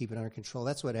it and we keep it under control,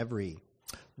 that's what every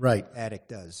addict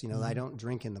does. I don't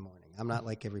drink in the morning. I'm not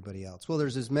like everybody else. Well,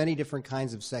 there's as many different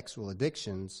kinds of sexual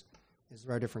addictions as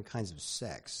there are different kinds of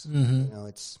sex.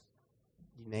 It's,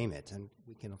 you name it, and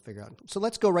we can figure out. So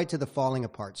let's go right to the falling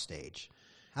apart stage.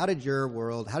 How did your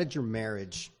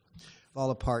marriage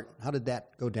fall apart? How did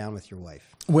that go down with your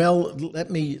wife? Well, let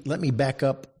me back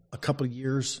up a couple of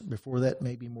years before that,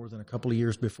 maybe more than a couple of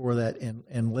years before that,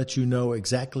 and let you know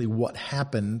exactly what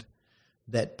happened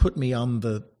that put me on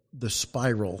the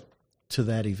spiral to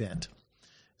that event.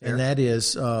 Fair. And that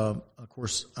is, of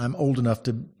course, I'm old enough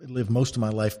to live most of my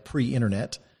life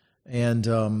pre-internet, and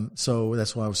so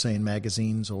that's why I was saying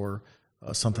magazines or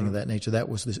something of that nature. That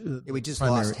was we just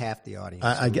lost half the audience.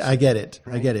 I get it.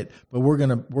 Right? I get it. But we're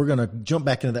gonna jump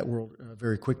back into that world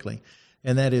very quickly,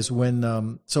 and that is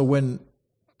when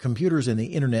computers and the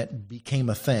internet became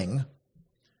a thing.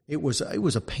 It was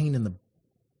a pain in the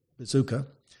bazooka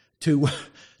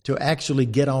to actually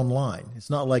get online. It's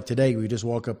not like today where you just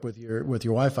walk up with your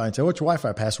Wi-Fi and say, "What's your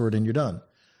Wi-Fi password?" and you're done.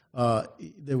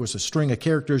 There was a string of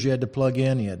characters you had to plug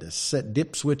in. You had to set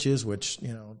dip switches, which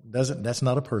that's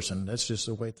not a person. That's just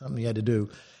something you had to do,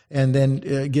 and then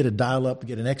get a dial up,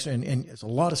 get an extra, and it's a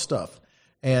lot of stuff.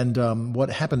 And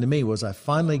what happened to me was I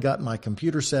finally got my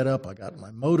computer set up. I got my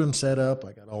modem set up.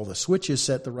 I got all the switches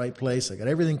set the right place. I got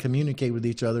everything communicate with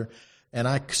each other, and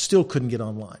I still couldn't get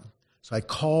online. So I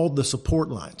called the support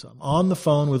line. So I'm on the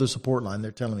phone with the support line.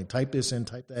 They're telling me, type this in,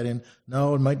 type that in.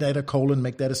 No, make that a colon,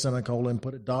 make that a semicolon,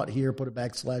 put a dot here, put a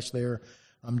backslash there.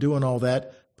 I'm doing all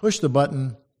that. Push the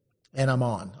button, and I'm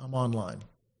on. I'm online.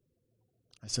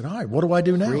 I said, all right, what do I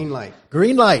do now? Green light.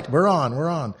 Green light. We're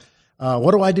on.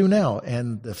 What do I do now?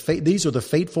 And these are the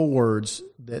fateful words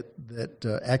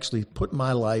that actually put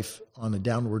my life on a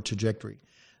downward trajectory.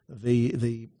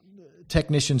 The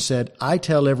technician said, I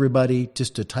tell everybody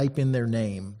just to type in their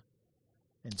name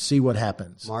and see what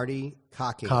happens. Marty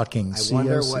cocking. Cocking. I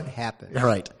wonder what happens. All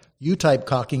right. You type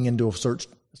cocking into a search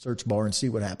bar and see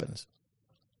what happens.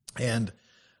 And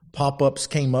pop-ups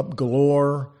came up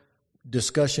galore,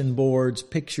 discussion boards,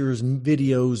 pictures,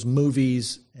 videos,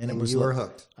 movies, and it was you were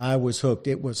hooked. I was hooked.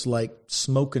 It was like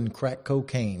smoking crack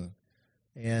cocaine.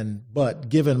 But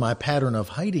given my pattern of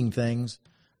hiding things,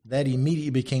 that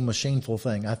immediately became a shameful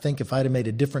thing. I think if I'd have made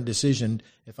a different decision,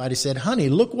 if I'd have said, honey,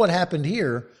 look what happened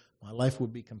here, my life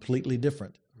would be completely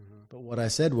different. Mm-hmm. But what I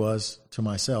said was to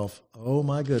myself, oh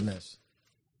my goodness,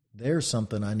 there's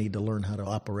something I need to learn how to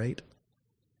operate.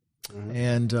 Mm-hmm.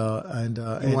 And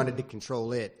you wanted to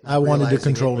control it. I wanted to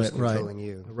control it, right?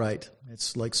 You. Right.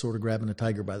 It's like sort of grabbing a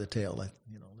tiger by the tail.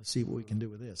 Let's see what we can do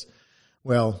with this.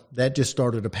 Well, that just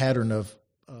started a pattern of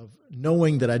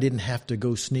knowing that I didn't have to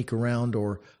go sneak around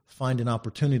or find an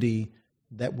opportunity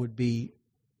that would be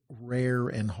rare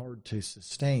and hard to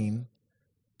sustain,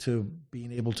 to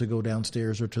being able to go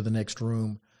downstairs or to the next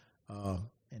room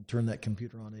and turn that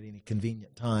computer on at any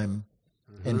convenient time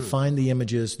and find the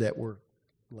images that were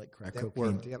like crack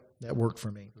cocaine. That worked for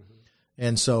me. Mm-hmm.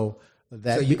 And so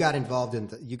you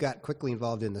got quickly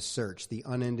involved in the search, the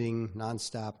unending,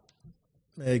 nonstop.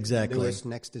 Exactly. Newest,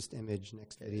 nextest image,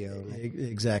 next video.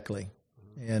 Exactly.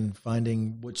 Mm-hmm. And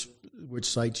finding which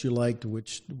sites you liked,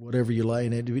 whatever you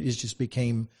liked, and it just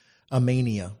became a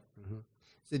mania. Mm-hmm.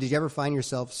 So did you ever find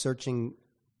yourself searching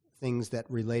things that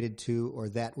related to or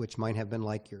that which might have been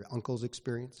like your uncle's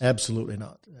experience? Absolutely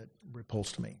not. That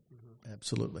repulsed me. Mm-hmm.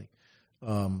 Absolutely.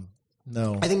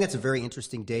 No. I think that's a very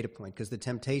interesting data point because the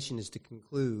temptation is to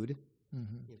conclude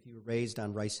if you were raised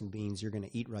on rice and beans, you're going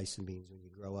to eat rice and beans when you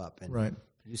grow up. And right.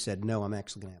 You said, no, I'm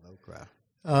actually going to have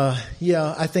okra.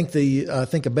 Yeah, I think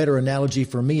a better analogy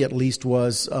for me at least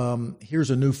was, here's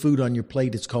a new food on your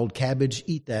plate. It's called cabbage.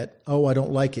 Eat that. Oh, I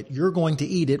don't like it. You're going to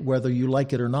eat it whether you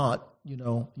like it or not.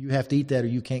 You have to eat that or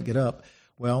you can't get up.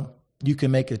 Well, you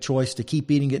can make a choice to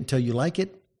keep eating it until you like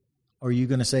it. Or are you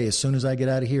going to say, as soon as I get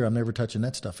out of here, I'm never touching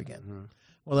that stuff again? Mm-hmm.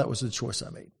 Well, that was the choice I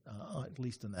made, at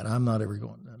least in that. I'm not ever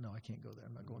going, no, I can't go there.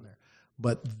 I'm not going there.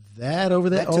 But that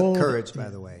over there. That took courage, by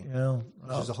the way.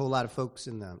 There's a whole lot of folks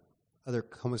in the other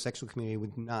homosexual community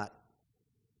would not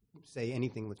say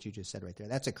anything what you just said right there.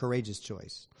 That's a courageous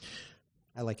choice.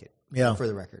 I like it. Yeah. For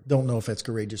the record. Don't know if that's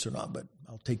courageous or not, but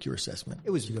I'll take your assessment.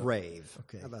 It was brave.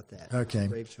 Okay. How about that? Okay.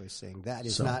 Brave choice saying that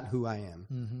is not who I am.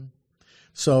 Mm-hmm.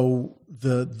 So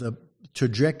the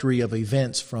trajectory of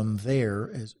events from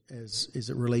there, as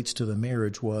it relates to the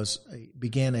marriage,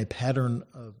 began a pattern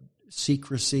of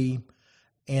secrecy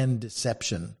and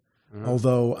deception. Mm-hmm.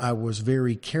 Although I was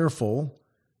very careful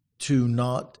to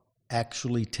not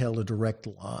actually tell a direct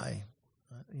lie.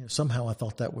 Somehow I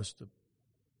thought that was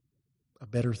a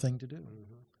better thing to do.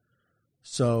 Mm-hmm.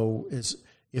 So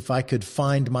if I could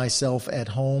find myself at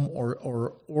home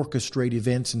or orchestrate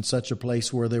events in such a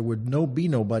place where there would be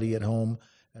nobody at home,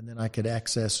 and then I could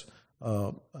access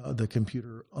the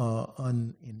computer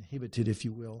uninhibited, if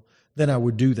you will, then I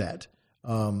would do that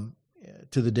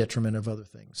to the detriment of other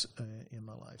things in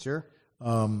my life. Sure.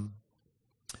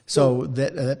 So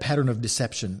that pattern of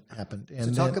deception happened.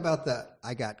 And so talk about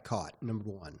I got caught, number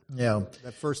one. Yeah.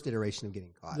 The first iteration of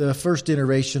getting caught. The first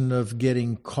iteration of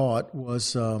getting caught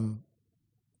was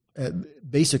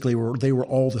basically they were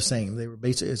all the same. They were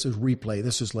basically, it's a replay.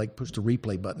 This is like push the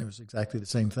replay button. It was exactly the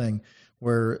same thing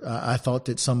where I thought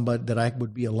that I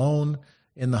would be alone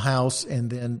in the house, and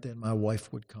then my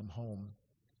wife would come home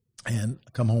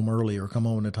early or come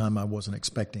home at a time I wasn't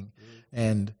expecting. Mm-hmm.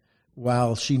 And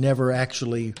while she never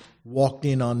actually walked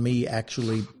in on me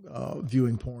actually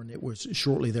viewing porn, it was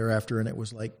shortly thereafter, and it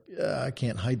was like, I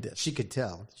can't hide this. She could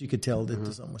tell. She could tell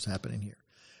that something was happening here.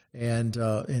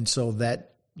 And so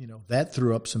that, that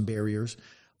threw up some barriers,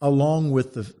 along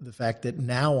with the fact that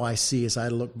now I see, as I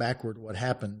look backward, what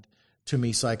happened to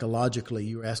me psychologically.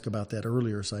 You asked about that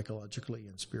earlier, psychologically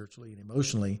and spiritually and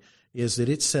emotionally, is that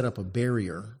it set up a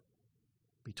barrier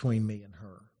between me and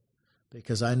her,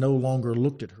 because I no longer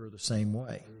looked at her the same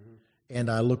way. Mm-hmm.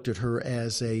 And I looked at her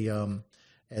as a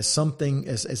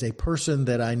person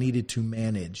that I needed to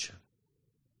manage,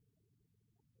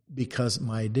 because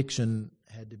my addiction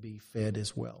had to be fed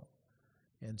as well.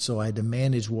 And so I had to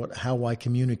manage how I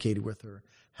communicated with her.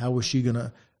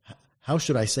 How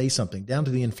should I say something, down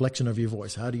to the inflection of your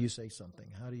voice? How do you say something?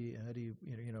 How do you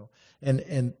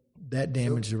and that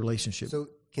damaged the relationship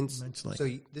immensely. So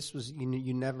this was,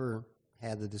 you never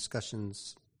had the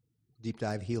discussions, deep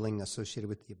dive healing associated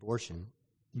with the abortion.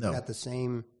 You No. got the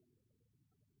same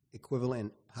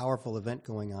equivalent powerful event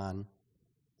going on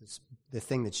the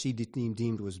thing that she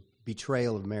deemed was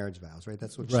betrayal of marriage vows, right?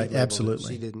 That's what she Right, labeled it.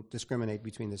 absolutely. She didn't discriminate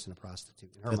between this and a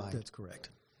prostitute in her mind. That's correct.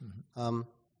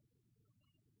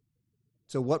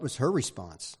 So what was her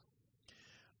response?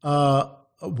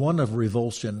 One of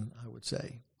revulsion, I would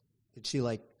say. Did she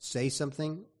say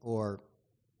something or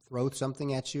throw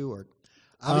something at you, or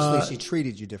obviously she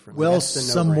treated you differently? Well, That's the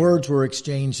some no-brainer. words were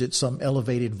exchanged at some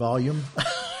elevated volume.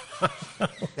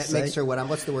 That makes her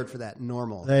what's the word for that?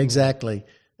 Normal. Exactly.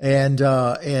 And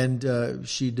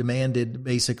she demanded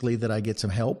basically that I get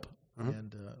some help,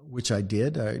 and which I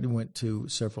did. I went to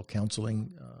several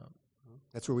counseling.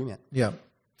 That's where we met. Yeah.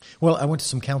 Well, I went to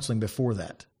some counseling before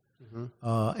that.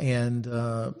 And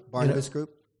Barnabas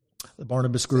Group? the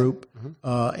Barnabas Group,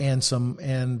 and some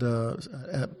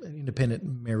independent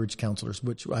marriage counselors,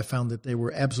 which I found that they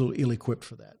were absolutely ill-equipped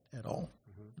for that at all.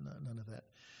 None of that.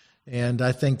 And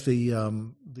I think I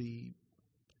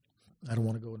don't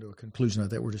want to go into a conclusion of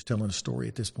that. We're just telling a story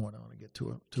at this point. I want to get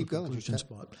to a conclusion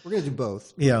spot. We're going to do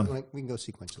both. Yeah. We can go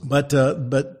sequentially. But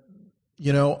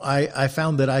I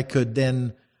found that I could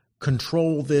then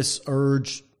control this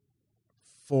urge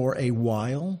for a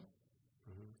while,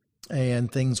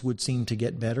 and things would seem to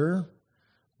get better.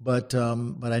 But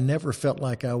I never felt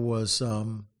like I was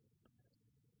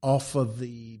off of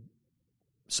the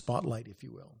spotlight, if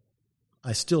you will.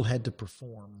 I still had to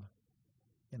perform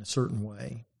in a certain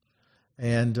way.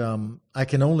 And I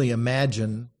can only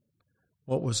imagine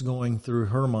what was going through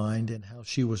her mind and how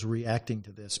she was reacting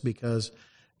to this, because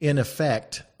in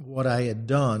effect, what I had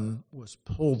done was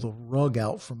pull the rug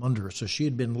out from under her. So she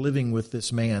had been living with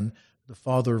this man, the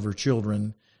father of her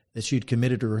children, that she'd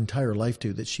committed her entire life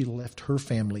to, that she left her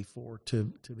family for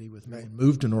to be with me, and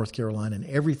moved to North Carolina, and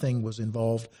everything was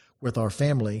involved with our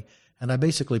family. And I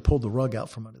basically pulled the rug out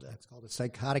from under that. It's called a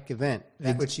psychotic event.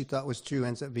 That which you thought was true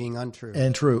ends up being untrue.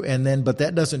 And true. And then, but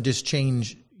that doesn't just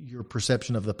change your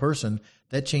perception of the person.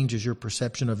 That changes your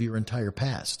perception of your entire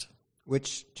past.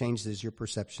 Which changes your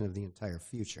perception of the entire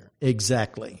future.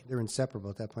 Exactly. They're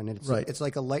inseparable at that point. And Right. It's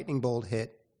like a lightning bolt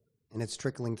hit, and it's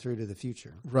trickling through to the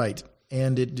future. Right.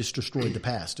 And it just destroyed the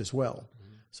past as well.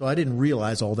 So I didn't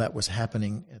realize all that was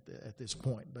happening at this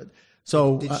point. But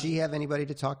so Did she have anybody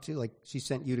to talk to? Like, she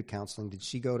sent you to counseling. Did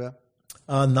she go to?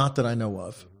 not that I know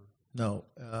of. No.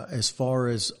 As far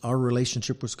as our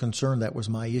relationship was concerned, that was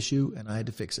my issue, and I had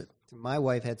to fix it. My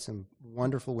wife had some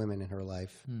wonderful women in her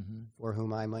life for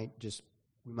whom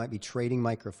we might be trading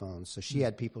microphones. So she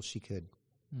had people she could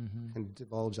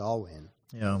divulge all in.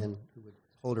 Yeah. And who would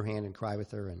hold her hand and cry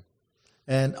with her.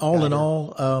 And all in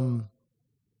all,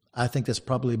 I think that's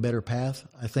probably a better path.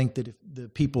 I think that if the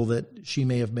people that she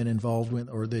may have been involved with,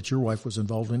 or that your wife was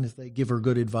involved in, if they give her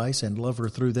good advice and love her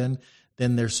through then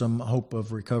there's some hope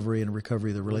of recovery and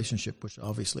recovery of the relationship, which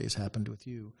obviously has happened with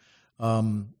you.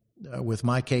 With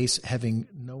my case, having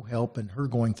no help and her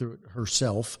going through it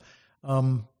herself,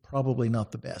 probably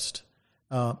not the best.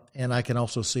 And I can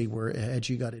also see where, had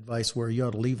you got advice where you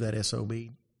ought to leave that SOB,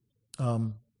 he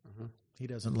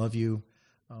doesn't love you,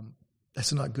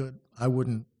 that's not good. I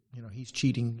wouldn't, he's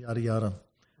cheating, yada, yada.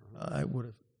 I would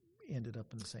have ended up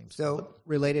in the same spot. So,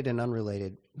 related and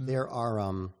unrelated, there are,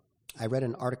 I read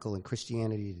an article in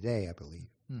Christianity Today, I believe,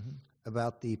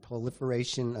 about the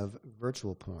proliferation of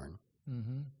virtual porn.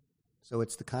 So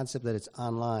it's the concept that it's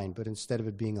online, but instead of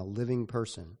it being a living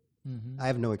person, I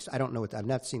have I don't know I've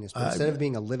not seen this, but instead of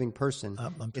being a living person,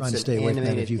 I'm trying to stay away from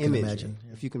that, if you can imagine.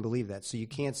 Yeah. If you can believe that. So you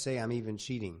can't say I'm even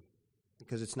cheating,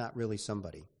 because it's not really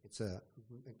somebody. It's a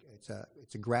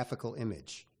graphical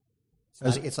image.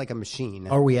 It's like a machine.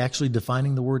 Are we actually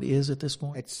defining the word "is" at this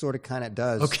point? It sort of kind of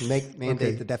does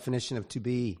mandate the definition of to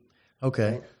be.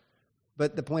 Okay. Right?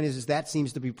 But the point is that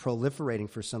seems to be proliferating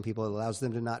for some people. It allows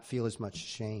them to not feel as much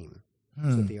shame.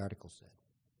 That's what the article said.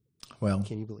 Well,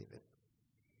 can you believe it?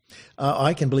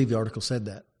 I can believe the article said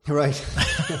that. Right.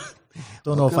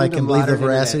 Don't know if I can believe the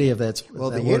veracity of that. Well,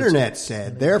 the internet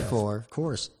said, therefore. Of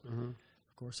course.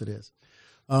 Of course it is.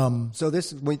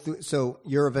 So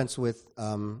your events with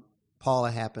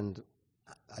Paula happened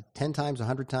 10 times,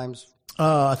 100 times?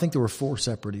 I think there were 4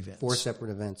 separate events. 4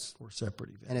 separate events. 4 separate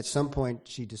events. And at some point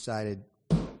she decided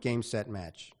game, set,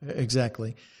 match.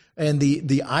 Exactly. And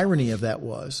the irony of that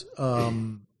was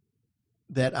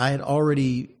that I had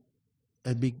already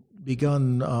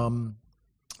begun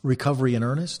recovery in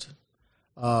earnest.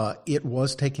 It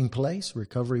was taking place.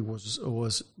 Recovery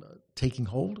was taking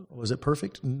hold. Was it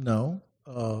perfect? No,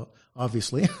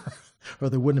 obviously, or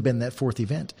there wouldn't have been that 4th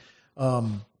event.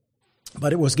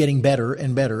 But it was getting better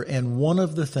and better. And one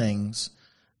of the things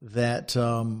that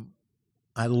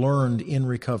I learned in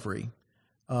recovery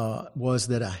was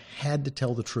that I had to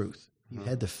tell the truth. You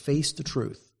had to face the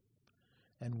truth.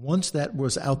 And once that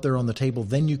was out there on the table,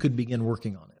 then you could begin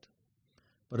working on it.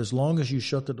 But as long as you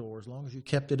shut the door, as long as you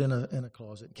kept it in a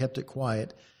closet, kept it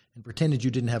quiet, and pretended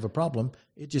you didn't have a problem,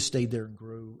 it just stayed there and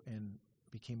grew and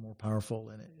became more powerful,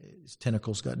 and its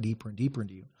tentacles got deeper and deeper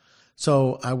into you.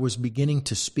 So I was beginning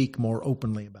to speak more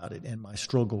openly about it and my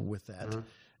struggle with that. Mm-hmm.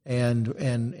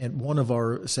 And at one of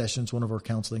our sessions, one of our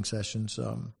counseling sessions,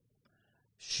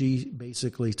 she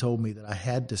basically told me that I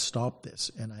had to stop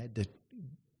this, and I had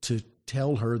to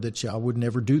tell her that I would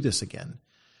never do this again.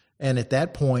 And at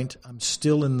that point, I'm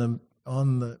still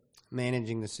on the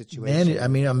managing the situation.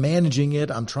 I'm managing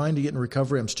it. I'm trying to get in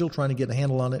recovery. I'm still trying to get a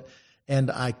handle on it. And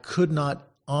I could not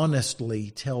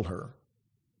honestly tell her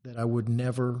that I would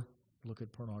never look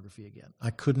at pornography again. I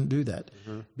couldn't do that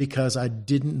because I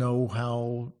didn't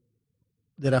know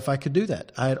if I could do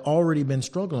that. I had already been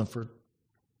struggling for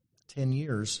 10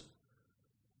 years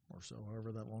or so,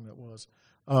 however that long it was,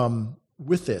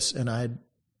 with this. And I had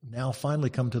now finally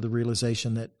come to the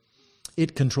realization that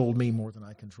it controlled me more than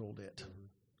I controlled it.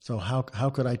 So how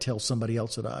could I tell somebody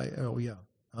else that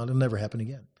it'll never happen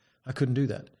again? I couldn't do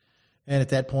that. And at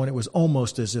that point, it was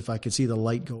almost as if I could see the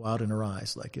light go out in her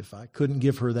eyes. Like if I couldn't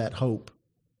give her that hope,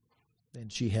 then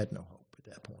she had no hope at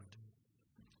that point.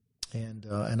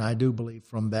 And I do believe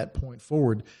from that point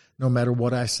forward, no matter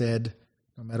what I said,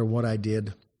 no matter what I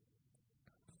did,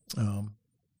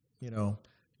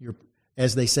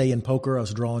 as they say in poker, I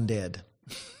was drawing dead.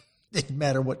 Didn't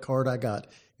matter what card I got,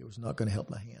 it was not going to help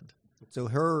my hand. So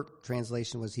her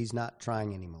translation was he's not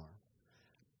trying anymore,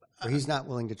 or he's not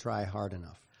willing to try hard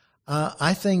enough.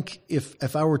 I think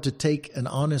if I were to take an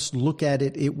honest look at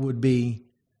it, it would be,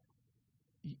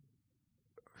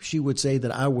 she would say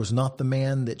that I was not the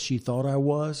man that she thought I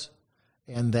was,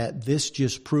 and that this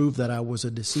just proved that I was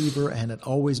a deceiver and had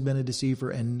always been a deceiver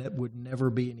and would never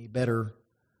be any better.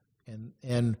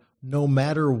 And no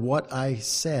matter what I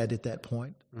said at that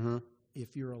point,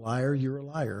 if you're a liar, you're a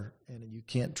liar, and you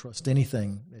can't trust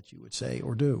anything that you would say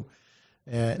or do.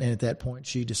 And at that point,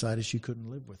 she decided she couldn't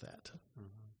live with that.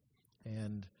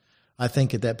 And I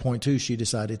think at that point, too, she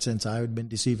decided since I had been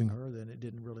deceiving her, then it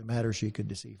didn't really matter. She could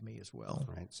deceive me as well.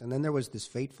 Right. So, and then there was this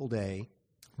fateful day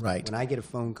when I get a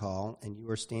phone call and you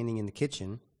were standing in the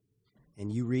kitchen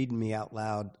and you read me out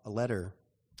loud a letter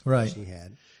she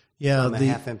had from a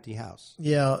half-empty house.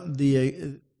 Yeah.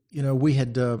 We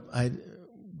had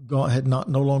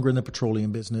no longer in the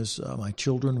petroleum business. My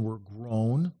children were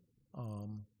grown,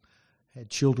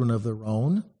 had children of their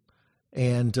own,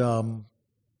 and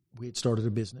we had started a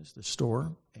business, the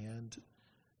store. And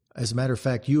as a matter of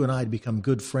fact, you and I had become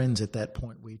good friends at that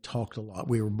point. We talked a lot.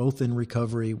 We were both in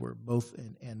recovery.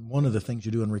 And one of the things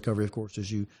you do in recovery, of course, is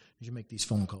you make these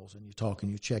phone calls and you talk and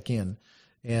you check in.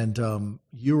 And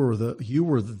you were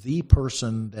the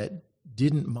person that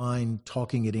didn't mind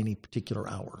talking at any particular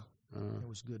hour. It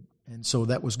was good. And so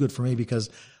that was good for me because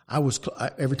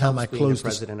every time I closed the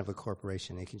president of a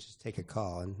corporation, they can just take a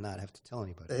call and not have to tell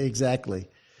anybody. Exactly.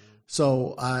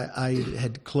 So I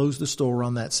had closed the store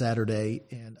on that Saturday,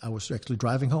 and I was actually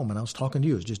driving home, and I was talking to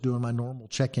you. I was just doing my normal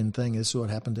check-in thing. This is what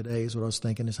happened today. This is what I was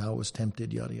thinking. This is how I was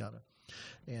tempted, yada, yada.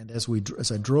 And as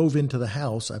I drove into the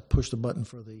house, I pushed the button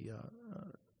for the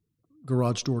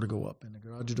garage door to go up, and the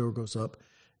garage door goes up,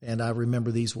 and I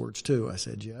remember these words, too. I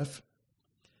said, Jeff,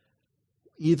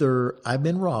 either I've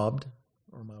been robbed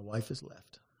or my wife has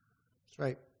left. That's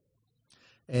right.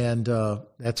 And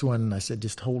that's when I said,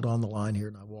 just hold on the line here.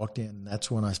 And I walked in. And that's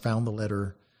when I found the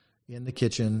letter in the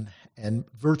kitchen. And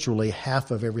virtually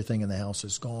half of everything in the house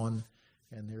is gone.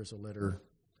 And there's a letter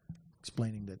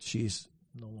explaining that she's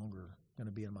no longer going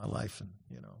to be in my life. And,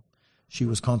 she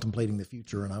was contemplating the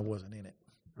future and I wasn't in it.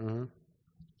 Mm-hmm.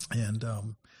 And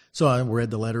so I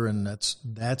read the letter, and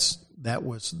that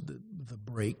was the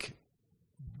break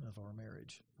of our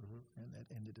marriage. Mm-hmm. And that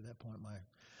ended at that point.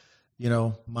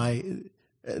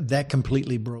 That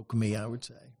completely broke me, I would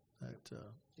say. It did.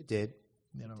 It did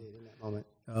in that moment.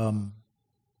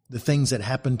 The things that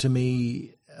happened to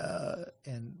me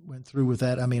and went through with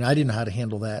that, I didn't know how to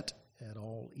handle that at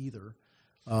all either.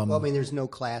 There's no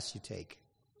class you take.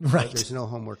 Right. There's no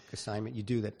homework assignment you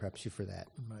do that preps you for that.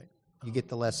 Right. You get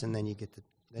the lesson, then you get the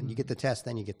test,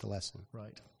 then you get the lesson.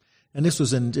 Right. And this was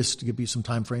just to give you some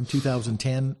time frame,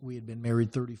 2010. We had been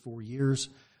married 34 years.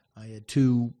 I had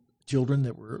 2 children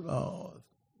that were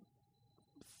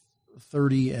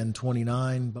 30 and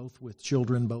 29, both with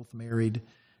children, both married.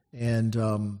 And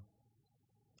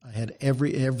I had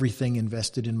everything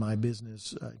invested in my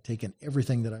business, taken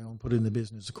everything that I owned, put it in the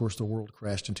business. Of course, the world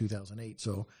crashed in 2008,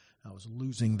 so I was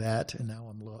losing that, and now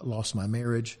I'm lost my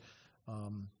marriage.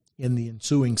 In the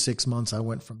ensuing 6 months, I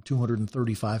went from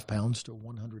 235 pounds to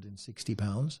 160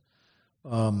 pounds.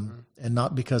 and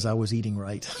not because I was eating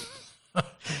right.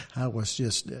 I was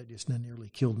just nearly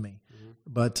killed me.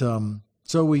 But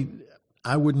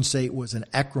I wouldn't say it was an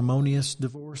acrimonious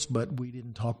divorce, but we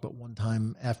didn't talk but one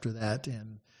time after that,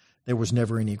 and there was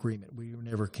never any agreement. We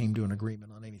never came to an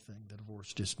agreement on anything. The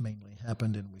divorce just mainly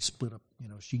happened, and we split up.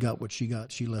 She got what she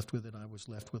got. She left with it. I was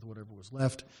left with whatever was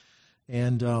left,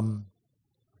 and then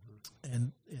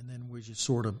we just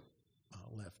sort of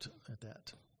left at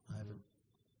that.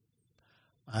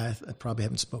 I probably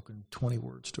haven't spoken 20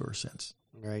 words to her since.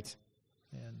 Right.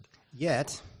 And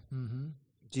yet,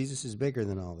 Jesus is bigger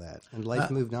than all that, and life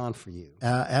moved on for you.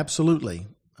 Absolutely.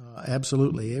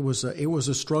 Absolutely. It was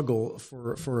a struggle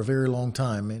for a very long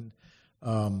time. And,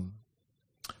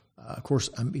 of course,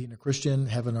 I'm being a Christian,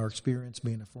 having our experience,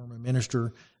 being a former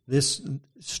minister, this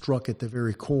struck at the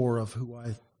very core of who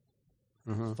I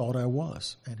thought I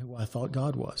was and who I thought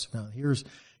God was. Now, here's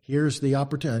the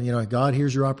opportunity. God,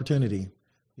 here's your opportunity.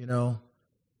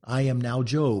 I am now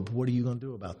Job. What are you going to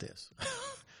do about this?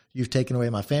 You've taken away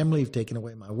my family. You've taken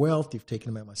away my wealth. You've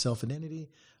taken away my self-identity.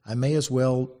 I may as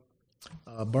well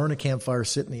burn a campfire,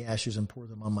 sit in the ashes, and pour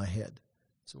them on my head.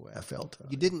 That's the way I felt.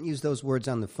 You didn't use those words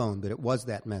on the phone, but it was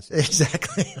that message.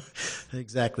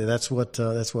 Exactly. That's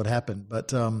what happened.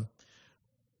 But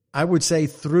I would say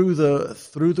through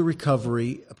the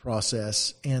recovery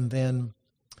process, and then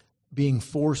being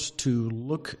forced to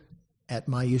look at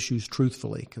my issues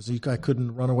truthfully, because I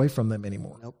couldn't run away from them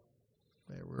anymore. Nope.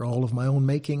 They were all of my own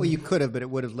making. Well, you could have, but it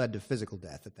would have led to physical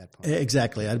death at that point.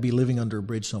 Exactly. I'd be living under a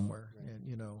bridge somewhere, right.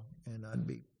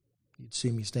 And you'd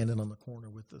see me standing on the corner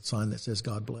with the sign that says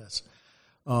 "God bless."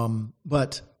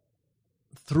 But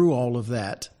through all of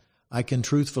that, I can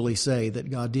truthfully say that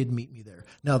God did meet me there.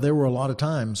 Now, there were a lot of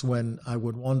times when I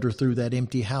would wander through that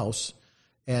empty house,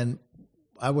 and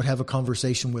I would have a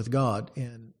conversation with God,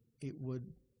 and it would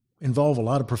involve a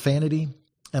lot of profanity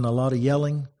and a lot of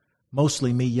yelling.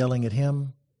 Mostly me yelling at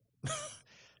him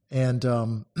and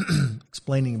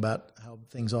explaining about how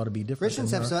things ought to be different.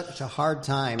 Christians have such a hard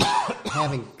time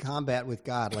having combat with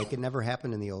God, like it never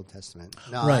happened in the Old Testament.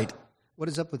 No, right. What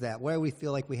is up with that? Why do we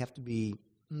feel like we have to be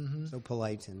so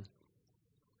polite? And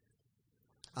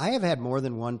I have had more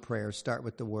than one prayer start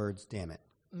with the words, damn it.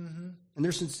 And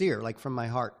they're sincere, like from my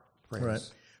heart prayers. Right.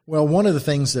 Well, one of the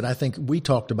things that I think we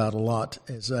talked about a lot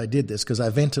as I did this, because I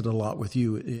vented a lot with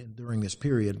you during this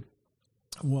period,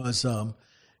 was,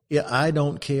 I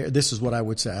don't care. This is what I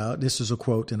would say. This is a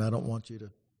quote, and I don't want you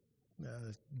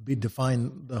to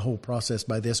define the whole process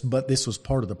by this, but this was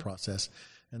part of the process.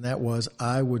 And that was,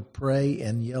 I would pray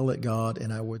and yell at God,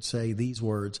 and I would say these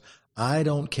words: I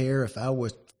don't care if I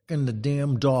was fucking the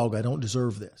damn dog. I don't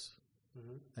deserve this.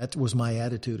 That was my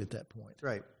attitude at that point.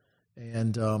 Right.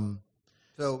 And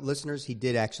so, listeners, he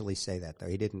did actually say that, though.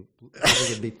 He didn't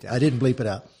bleep it out. I didn't bleep it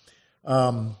out.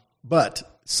 But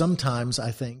sometimes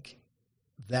I think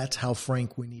that's how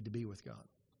frank we need to be with God.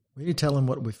 We need to tell him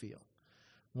what we feel.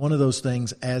 One of those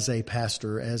things as a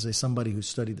pastor, as somebody who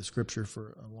studied the Scripture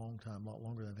for a long time, a lot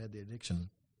longer than I've had the addiction,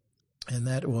 and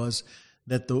that was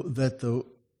that the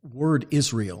word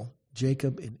Israel,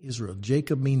 Jacob and Israel,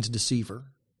 Jacob means deceiver.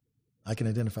 I can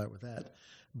identify with that.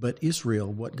 But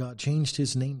Israel, what God changed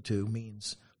his name to,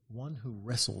 means one who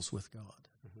wrestles with God.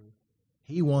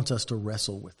 He wants us to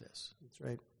wrestle with this. That's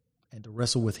right. And to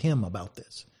wrestle with him about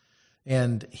this.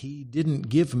 And he didn't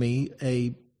give me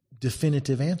a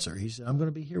definitive answer. He said, I'm going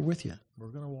to be here with you. We're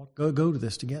going to go to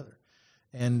this together.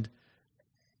 And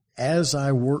as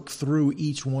I work through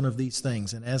each one of these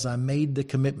things, and as I made the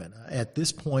commitment, at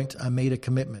this point I made a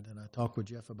commitment, and I talked with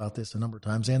Jeff about this a number of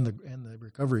times, and the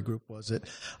recovery group, was that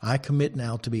I commit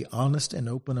now to be honest and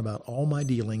open about all my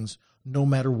dealings, no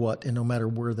matter what and no matter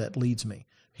where that leads me.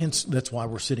 Hence, that's why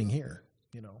we're sitting here.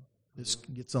 This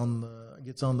gets on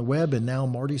the web, and now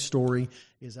Marty's story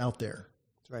is out there.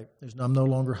 That's right. I'm no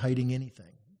longer hiding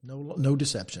anything. No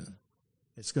deception.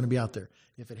 It's going to be out there.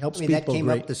 If it helps people, that came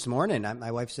up this morning.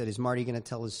 My wife said, "Is Marty going to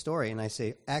tell his story?" And I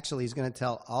say, "Actually, he's going to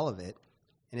tell all of it,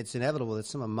 and it's inevitable that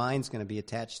some of mine's going to be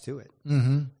attached to it."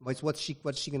 What's she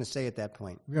going to say at that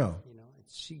point? Yeah.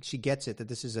 She gets it that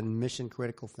this is a mission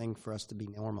critical thing for us to be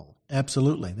normal.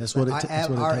 Absolutely, that's what it takes.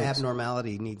 Our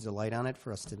abnormality needs a light on it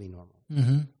for us to be normal.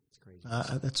 It's crazy.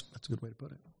 That's a good way to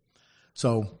put it.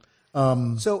 So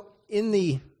in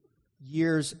the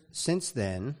years since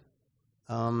then,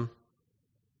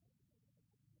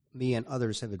 me and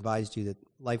others have advised you that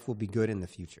life will be good in the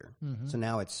future. So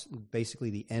now it's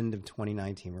basically the end of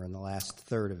 2019. We're in the last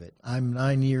third of it. I'm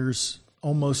 9 years.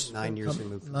 Almost 9 years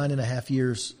removed. 9.5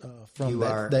 years from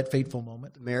that fateful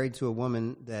moment. Married to a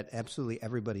woman that absolutely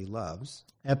everybody loves.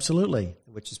 Absolutely.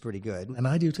 Which is pretty good. And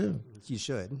I do too. You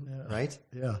should, right?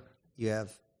 Yeah. You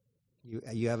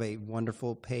have a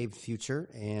wonderful paved future,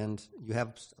 and you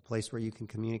have a place where you can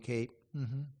communicate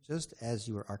just as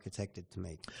you were architected to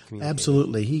communicate.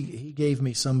 Absolutely. He gave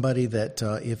me somebody that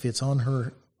if it's on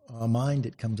her mind,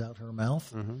 it comes out her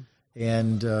mouth.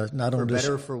 And not only for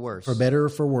better or for worse. For better or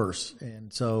for worse.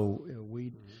 And so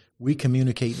we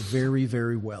communicate very,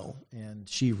 very well. And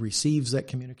she receives that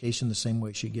communication the same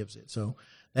way she gives it. So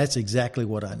that's exactly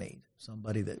what I need.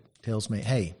 Somebody that tells me,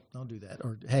 hey, don't do that.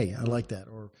 Or, hey, I like that.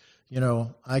 Or,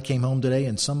 I came home today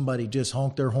and somebody just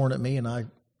honked their horn at me and I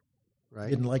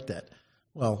didn't like that.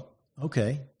 Well,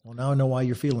 okay. Well, now I know why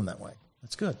you're feeling that way.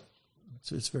 That's good.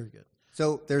 It's very good.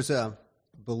 So there's a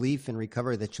belief in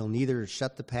recovery that you'll neither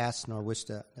shut the past nor wish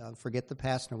to forget the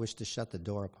past nor wish to shut the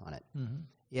door upon it.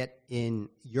 Yet in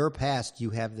your past, you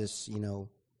have this,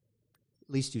 at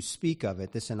least you speak of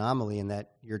it, this anomaly in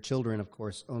that your children, of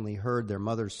course, only heard their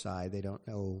mother's side. They don't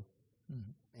know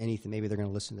anything. Maybe they're going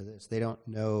to listen to this. They don't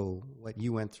know what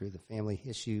you went through, the family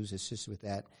issues, associated with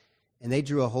that. And they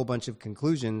drew a whole bunch of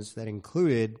conclusions that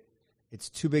included, it's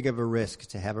too big of a risk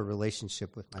to have a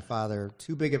relationship with my father,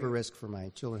 too big of a risk for my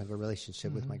children to have a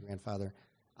relationship with my grandfather.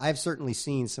 I've certainly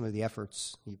seen some of the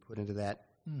efforts you put into that.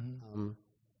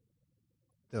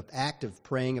 The act of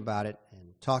praying about it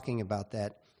and talking about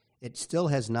that, it still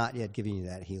has not yet given you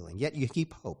that healing. Yet you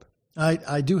keep hope.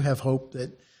 I do have hope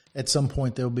that at some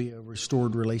point there'll be a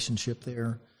restored relationship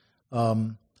there.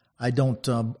 I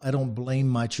don't blame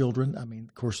my children. I mean,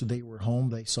 of course, they were home.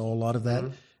 They saw a lot of that.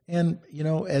 And,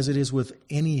 as it is with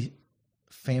any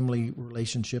family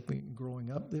relationship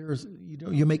growing up,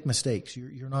 you make mistakes.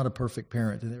 You're not a perfect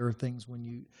parent. And there are things when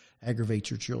you aggravate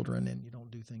your children and you don't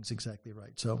do things exactly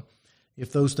right. So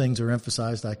if those things are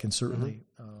emphasized, I can certainly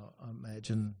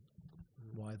imagine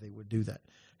why they would do that.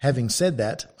 Having said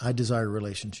that, I desire a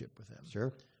relationship with them.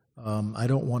 Sure. I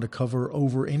don't want to cover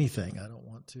over anything. I don't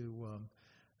want to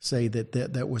say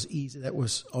that was easy. That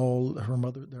was all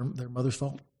their mother's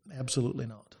fault. Absolutely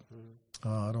not.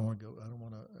 I don't want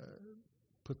to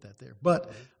put that there,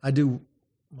 but I do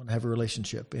want to have a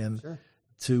relationship. And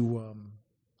the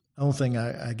only thing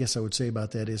I guess I would say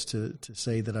about that is to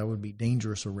say that I would be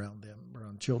dangerous around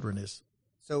children is.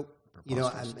 So,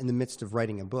 I'm in the midst of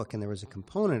writing a book, and there was a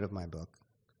component of my book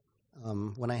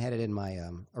when I had it in my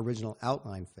original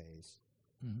outline phase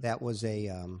that was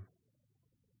a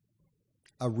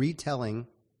retelling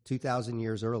 2,000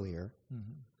 years earlier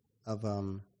of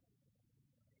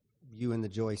you and the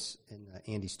Joyce and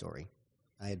Andy story.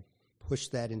 I had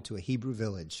pushed that into a Hebrew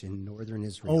village in northern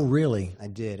Israel. Oh, really? I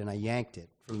did, and I yanked it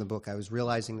from the book. I was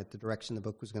realizing that the direction the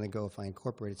book was going to go, if I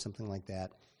incorporated something like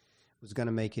that, was going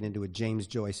to make it into a James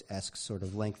Joyce-esque sort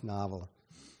of length novel,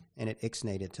 and it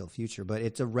ixnated till future. But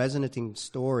it's a resonating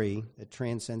story that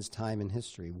transcends time and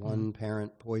history. One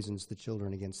parent poisons the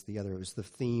children against the other. It was the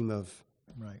theme of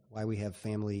why we have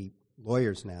family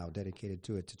lawyers now dedicated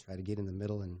to it, to try to get in the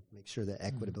middle and make sure that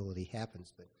equitability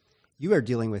happens. But you are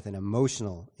dealing with an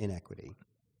emotional inequity.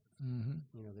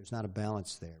 There's not a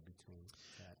balance there between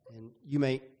that. And you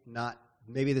may not,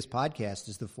 maybe this podcast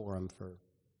is the forum for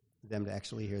them to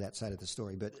actually hear that side of the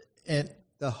story. But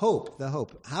the hope,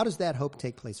 how does that hope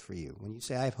take place for you? When you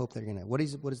say, I have hope they're going to, what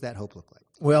does that hope look like?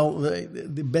 Well,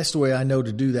 the best way I know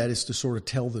to do that is to sort of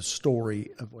tell the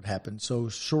story of what happened. So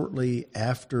shortly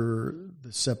after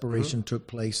the separation took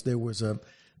place, there was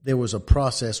a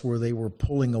process where they were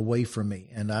pulling away from me,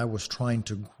 and I was trying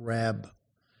to grab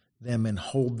them and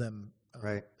hold them,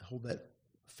 hold that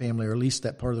family, or at least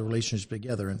that part of the relationship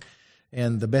together.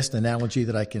 And the best analogy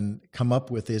that I can come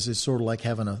up with is sort of like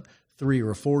having a 3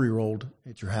 or a 4-year-old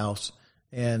at your house,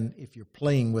 and if you're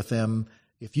playing with them,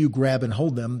 if you grab and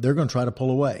hold them, they're going to try to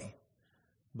pull away.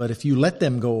 But if you let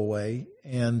them go away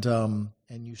and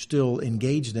you still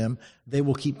engage them, they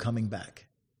will keep coming back.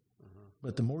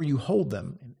 But the more you hold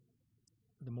them,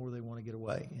 the more they want to get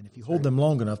away. And if you hold them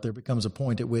long enough, there becomes a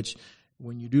point at which,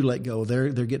 when you do let go, they're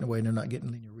getting away and they're not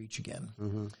getting in your reach again.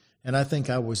 And I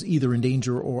think I was either in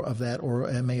danger of that, or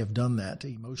I may have done that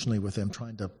emotionally with them,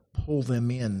 trying to pull them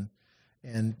in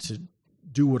and to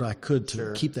do what I could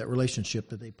to keep that relationship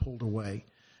that they pulled away.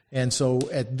 And so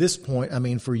at this point, I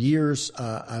mean, for years,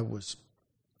 I was.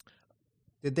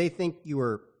 Did they think you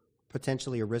were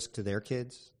potentially a risk to their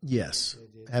kids? Yes,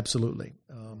 absolutely.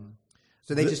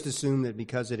 So they just assumed that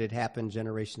because it had happened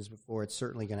generations before, it's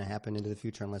certainly going to happen into the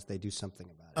future unless they do something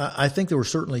about it. I think they were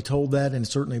certainly told that, and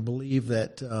certainly believe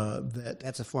that.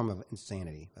 That's a form of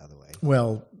insanity, by the way.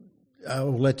 Well, I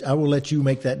will let you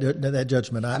make that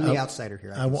judgment. I'm the outsider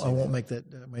here. I won't make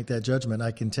that judgment.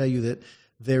 I can tell you that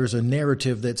there's a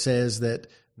narrative that says that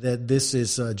this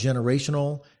is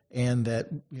generational, and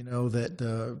that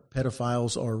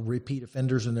pedophiles are repeat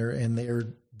offenders, and they're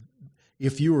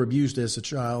if you were abused as a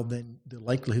child, then the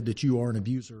likelihood that you are an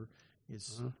abuser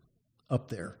is up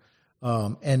there.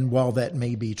 And while that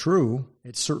may be true,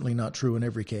 it's certainly not true in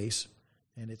every case,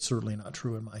 and it's certainly not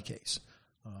true in my case.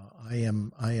 I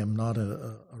am not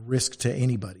a risk to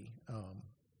anybody,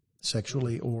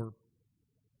 sexually or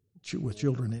with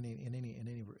children in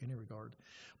any regard.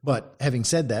 But having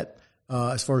said that,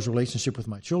 as far as relationship with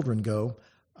my children go,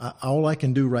 all I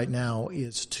can do right now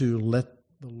is to let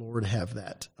the Lord have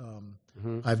that.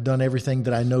 I've done everything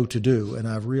that I know to do, and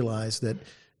I've realized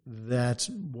that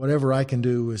whatever I can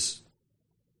do is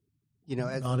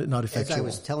not effectual. As I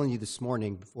was telling you this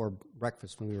morning before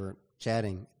breakfast when we were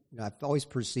chatting, I've always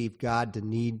perceived God to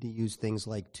need to use things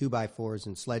like 2x4s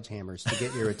and sledgehammers to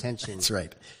get your attention. That's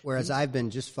right. Whereas I've been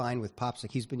just fine with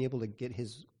popsicle. He's been able to get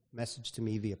his message to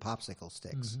me via popsicle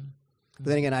sticks. But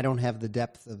then again, I don't have the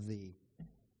depth of the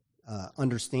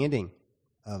understanding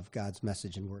of God's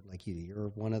message and word like you do. You're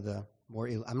one of the more,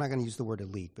 I'm not going to use the word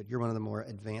elite, but you're one of the more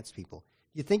advanced people.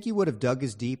 Do you think you would have dug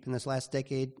as deep in this last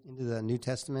decade into the New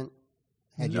Testament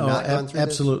had you not gone through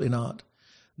absolutely this? Not.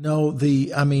 No,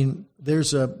 there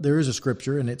is a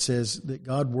scripture, and it says that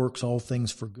God works all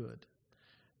things for good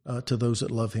to those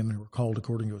that love him and who are called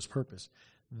according to his purpose.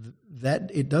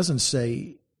 That it doesn't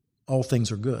say all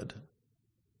things are good.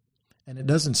 And it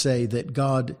doesn't say that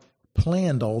God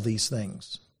planned all these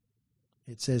things.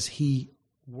 It says he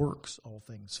works all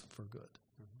things for good.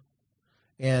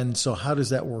 And so how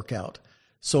does that work out?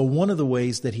 So one of the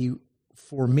ways that he,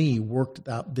 for me, worked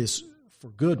out this for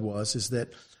good is that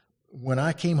when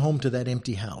I came home to that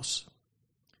empty house,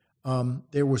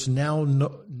 there was now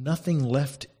nothing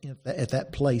left at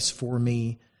that place for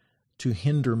me to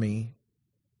hinder me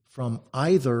from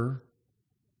either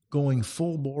going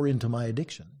full bore into my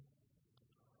addiction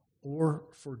or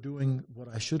for doing what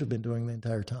I should have been doing the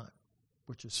entire time,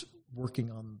 which is working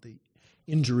on the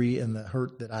injury and the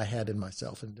hurt that I had in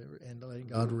myself and letting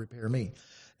God repair me.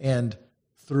 And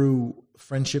through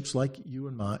friendships like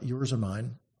yours and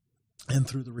mine, and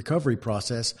through the recovery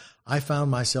process, I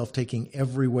found myself taking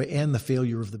every way, and the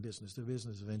failure of the business. The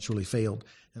business eventually failed.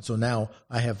 And so now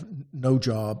I have no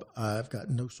job. I've got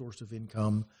no source of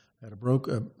income. I had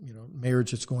a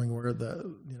marriage that's going where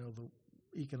the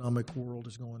economic world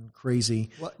is going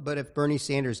crazy. Well, but if Bernie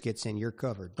Sanders gets in, you're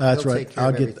covered. That's right.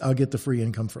 I'll get the free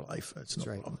income for life. That's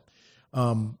no right.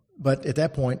 problem. But at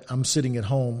that point, I'm sitting at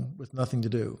home with nothing to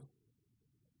do.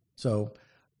 So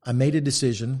I made a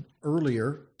decision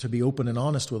earlier to be open and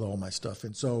honest with all my stuff.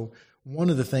 And so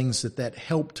one of the things that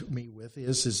helped me with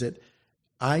is that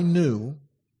I knew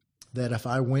that if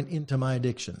I went into my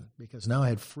addiction, because now I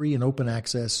had free and open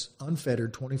access,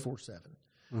 unfettered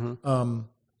 24/7,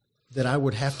 that I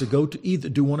would have to go to either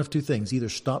do one of two things, either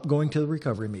stop going to the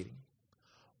recovery meeting,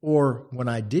 or when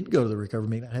I did go to the recovery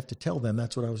meeting, I'd have to tell them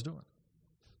that's what I was doing.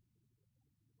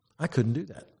 I couldn't do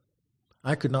that.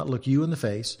 I could not look you in the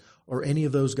face or any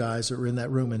of those guys that were in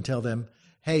that room and tell them,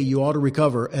 hey, you ought to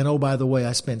recover. And oh, by the way,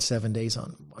 I spent 7 days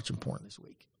on watching porn this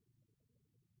week.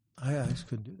 I just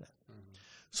couldn't do that.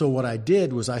 So what I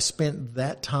did was I spent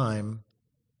that time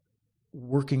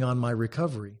working on my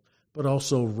recovery, but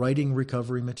also writing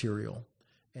recovery material.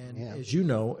 And as you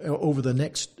know, over the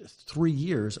next 3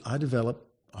 years, I developed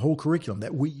a whole curriculum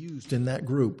that we used in that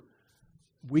group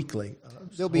weekly.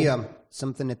 There'll be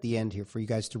something at the end here for you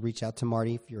guys to reach out to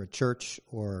Marty if you're a church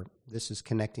or this is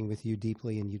connecting with you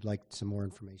deeply and you'd like some more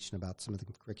information about some of the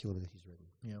curriculum that he's written.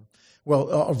 Yeah.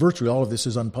 Well, virtually all of this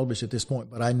is unpublished at this point,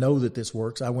 but I know that this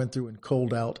works. I went through and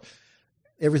culled out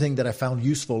everything that I found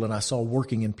useful and I saw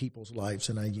working in people's lives,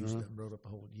 and I used them, wrote up a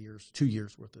whole 2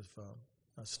 years worth of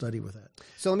study with that.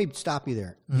 So let me stop you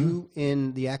there. You,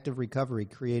 in the act of recovery,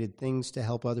 created things to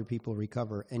help other people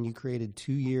recover, and you created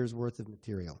 2 years' worth of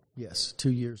material. Yes, 2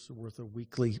 years' worth of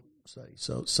weekly study.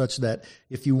 So such that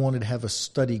if you wanted to have a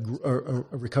study or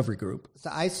a recovery group. So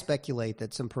I speculate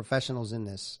that some professionals in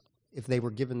this, if they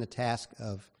were given the task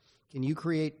of, can you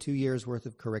create 2 years' worth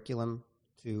of curriculum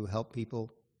to help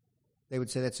people, they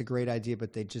would say that's a great idea,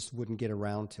 but they just wouldn't get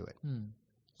around to it.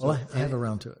 So, well, I have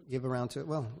around to it. You have around to it?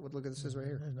 Well, look at this is right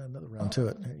here. Another round to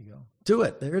it. There you go. To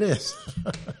it. There it is.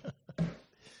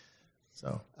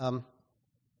 So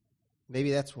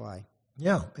maybe that's why.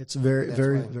 Yeah, it's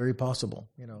very possible.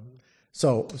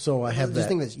 So I have that. The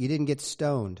thing is, you didn't get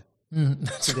stoned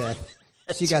to death.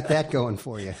 So you got that going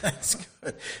for you. That's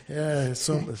good. Yeah,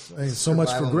 so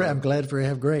much for grace. I'm glad for you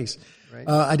have grace. Right.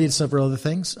 I did several other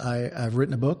things. I've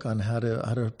written a book on how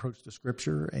to approach the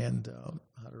Scripture and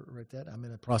how to write that. I'm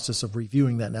in the process of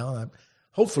reviewing that now. And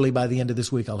hopefully by the end of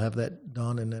this week I'll have that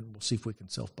done, and then we'll see if we can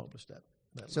self-publish that.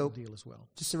 little deal as well.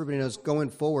 Just so everybody knows, going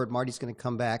forward, Marty's going to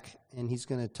come back and he's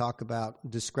going to talk about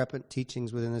discrepant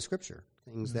teachings within the Scripture,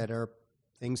 things that are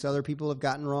things other people have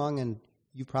gotten wrong and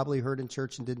you probably heard in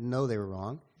church and didn't know they were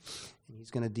wrong. And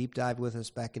he's going to deep dive with us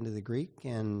back into the Greek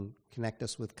and connect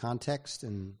us with context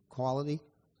and quality,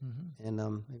 and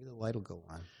maybe the light will go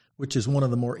on. Which is one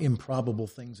of the more improbable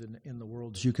things in the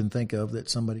world you can think of, that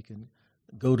somebody can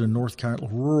go to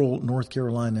rural North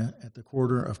Carolina at the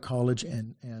corner of College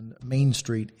and Main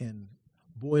Street in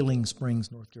Boiling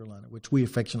Springs, North Carolina, which we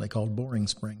affectionately called Boring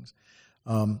Springs.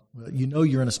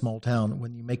 You're in a small town.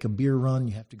 When you make a beer run,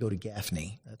 you have to go to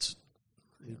Gaffney.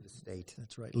 Leave the state.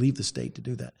 That's right. Leave the state to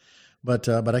do that. But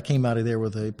I came out of there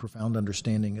with a profound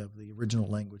understanding of the original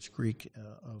language, Greek,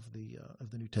 of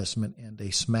the New Testament, and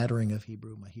a smattering of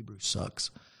Hebrew. My Hebrew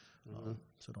sucks,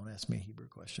 so don't ask me a Hebrew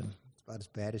question. It's about as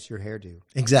bad as your hairdo.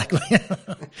 Exactly.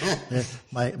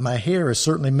 my hair has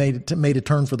certainly made a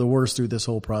turn for the worse through this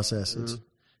whole process.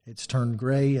 It's turned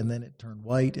gray, and then it turned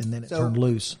white, and then it turned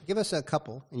loose. Give us a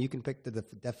couple, and you can pick the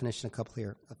definition a couple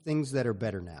here, of things that are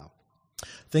better now.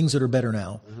 Things that are better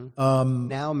now.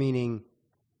 Now meaning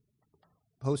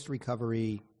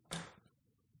post-recovery.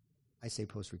 I say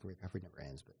post-recovery never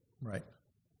ends, but right.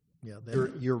 Yeah,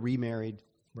 you're remarried.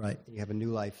 Right. And you have a new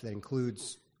life that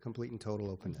includes complete and total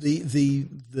openness. The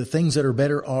things that are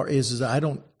better is I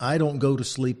don't go to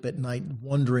sleep at night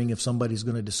wondering if somebody's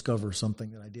going to discover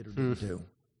something that I did or didn't do.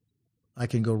 I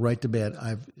can go right to bed.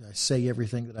 I say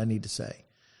everything that I need to say.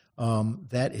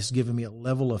 That has given me a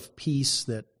level of peace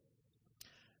that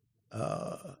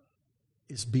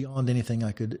is beyond anything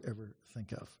I could ever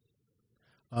think of.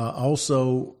 I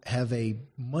also have a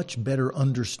much better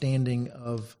understanding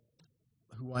of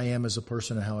who I am as a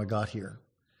person and how I got here.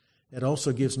 It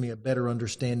also gives me a better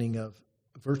understanding of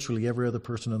virtually every other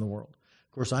person in the world.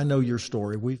 Of course, I know your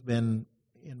story. We've been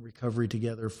in recovery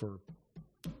together for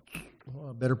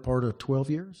a better part of 12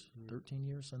 years, 13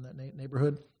 years in that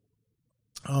neighborhood.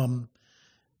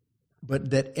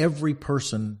 But that every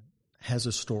person has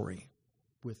a story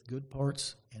with good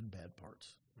parts and bad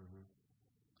parts.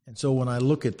 And so when I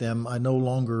look at them, I no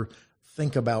longer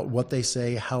think about what they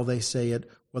say, how they say it,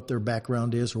 what their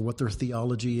background is, or what their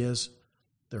theology is.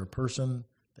 They're a person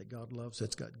that God loves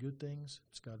that's got good things,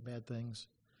 it's got bad things.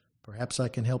 Perhaps I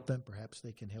can help them, perhaps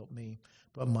they can help me.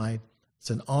 But it's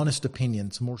an honest opinion,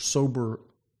 it's a more sober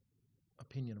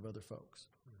opinion of other folks.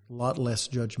 A lot less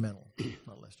judgmental.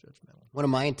 One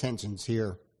of my intentions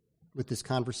here with this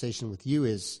conversation with you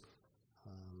is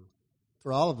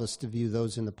for all of us to view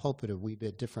those in the pulpit a wee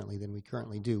bit differently than we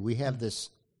currently do. We have this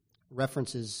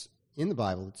references in the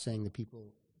Bible that's saying the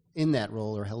people in that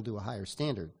role are held to a higher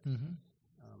standard.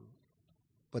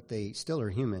 But they still are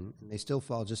human, and they still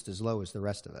fall just as low as the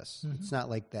rest of us. It's not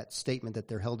like that statement that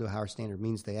they're held to a higher standard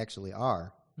means they actually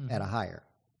are at a higher.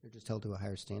 They're just held to a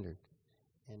higher standard.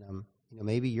 And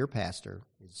maybe your pastor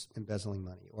is embezzling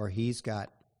money, or he's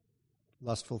got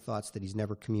lustful thoughts that he's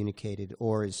never communicated,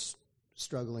 or is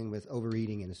struggling with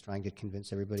overeating and is trying to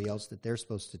convince everybody else that they're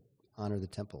supposed to honor the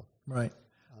temple. Right.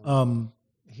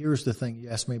 Here's the thing. You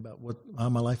asked me about how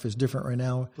my life is different right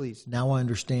now. Please. Now I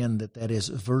understand that is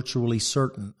virtually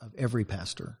certain of every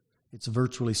pastor. It's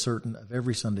virtually certain of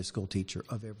every Sunday school teacher,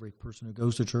 of every person who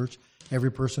goes to church,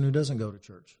 every person who doesn't go to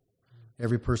church,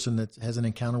 every person that has an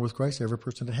encounter with Christ, every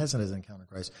person that hasn't an encounter with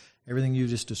Christ. Everything you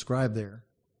just described there,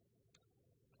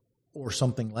 or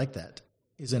something like that,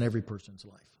 is in every person's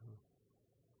life.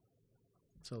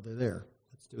 So they're there.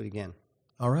 Let's do it again.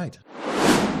 All right.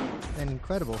 It's been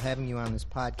incredible having you on this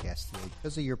podcast today.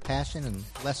 Because of your passion and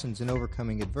lessons in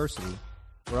overcoming adversity,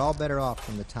 we're all better off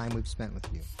from the time we've spent with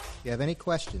you. If you have any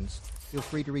questions, feel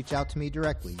free to reach out to me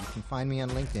directly. You can find me on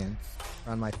LinkedIn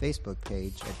or on my Facebook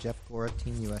page at Jeff Gora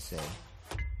Teen USA.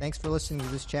 Thanks for listening to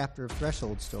this chapter of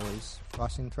Threshold Stories,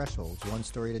 Crossing Thresholds, one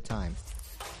story at a time.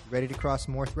 Ready to cross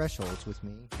more thresholds with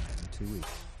me in 2 weeks.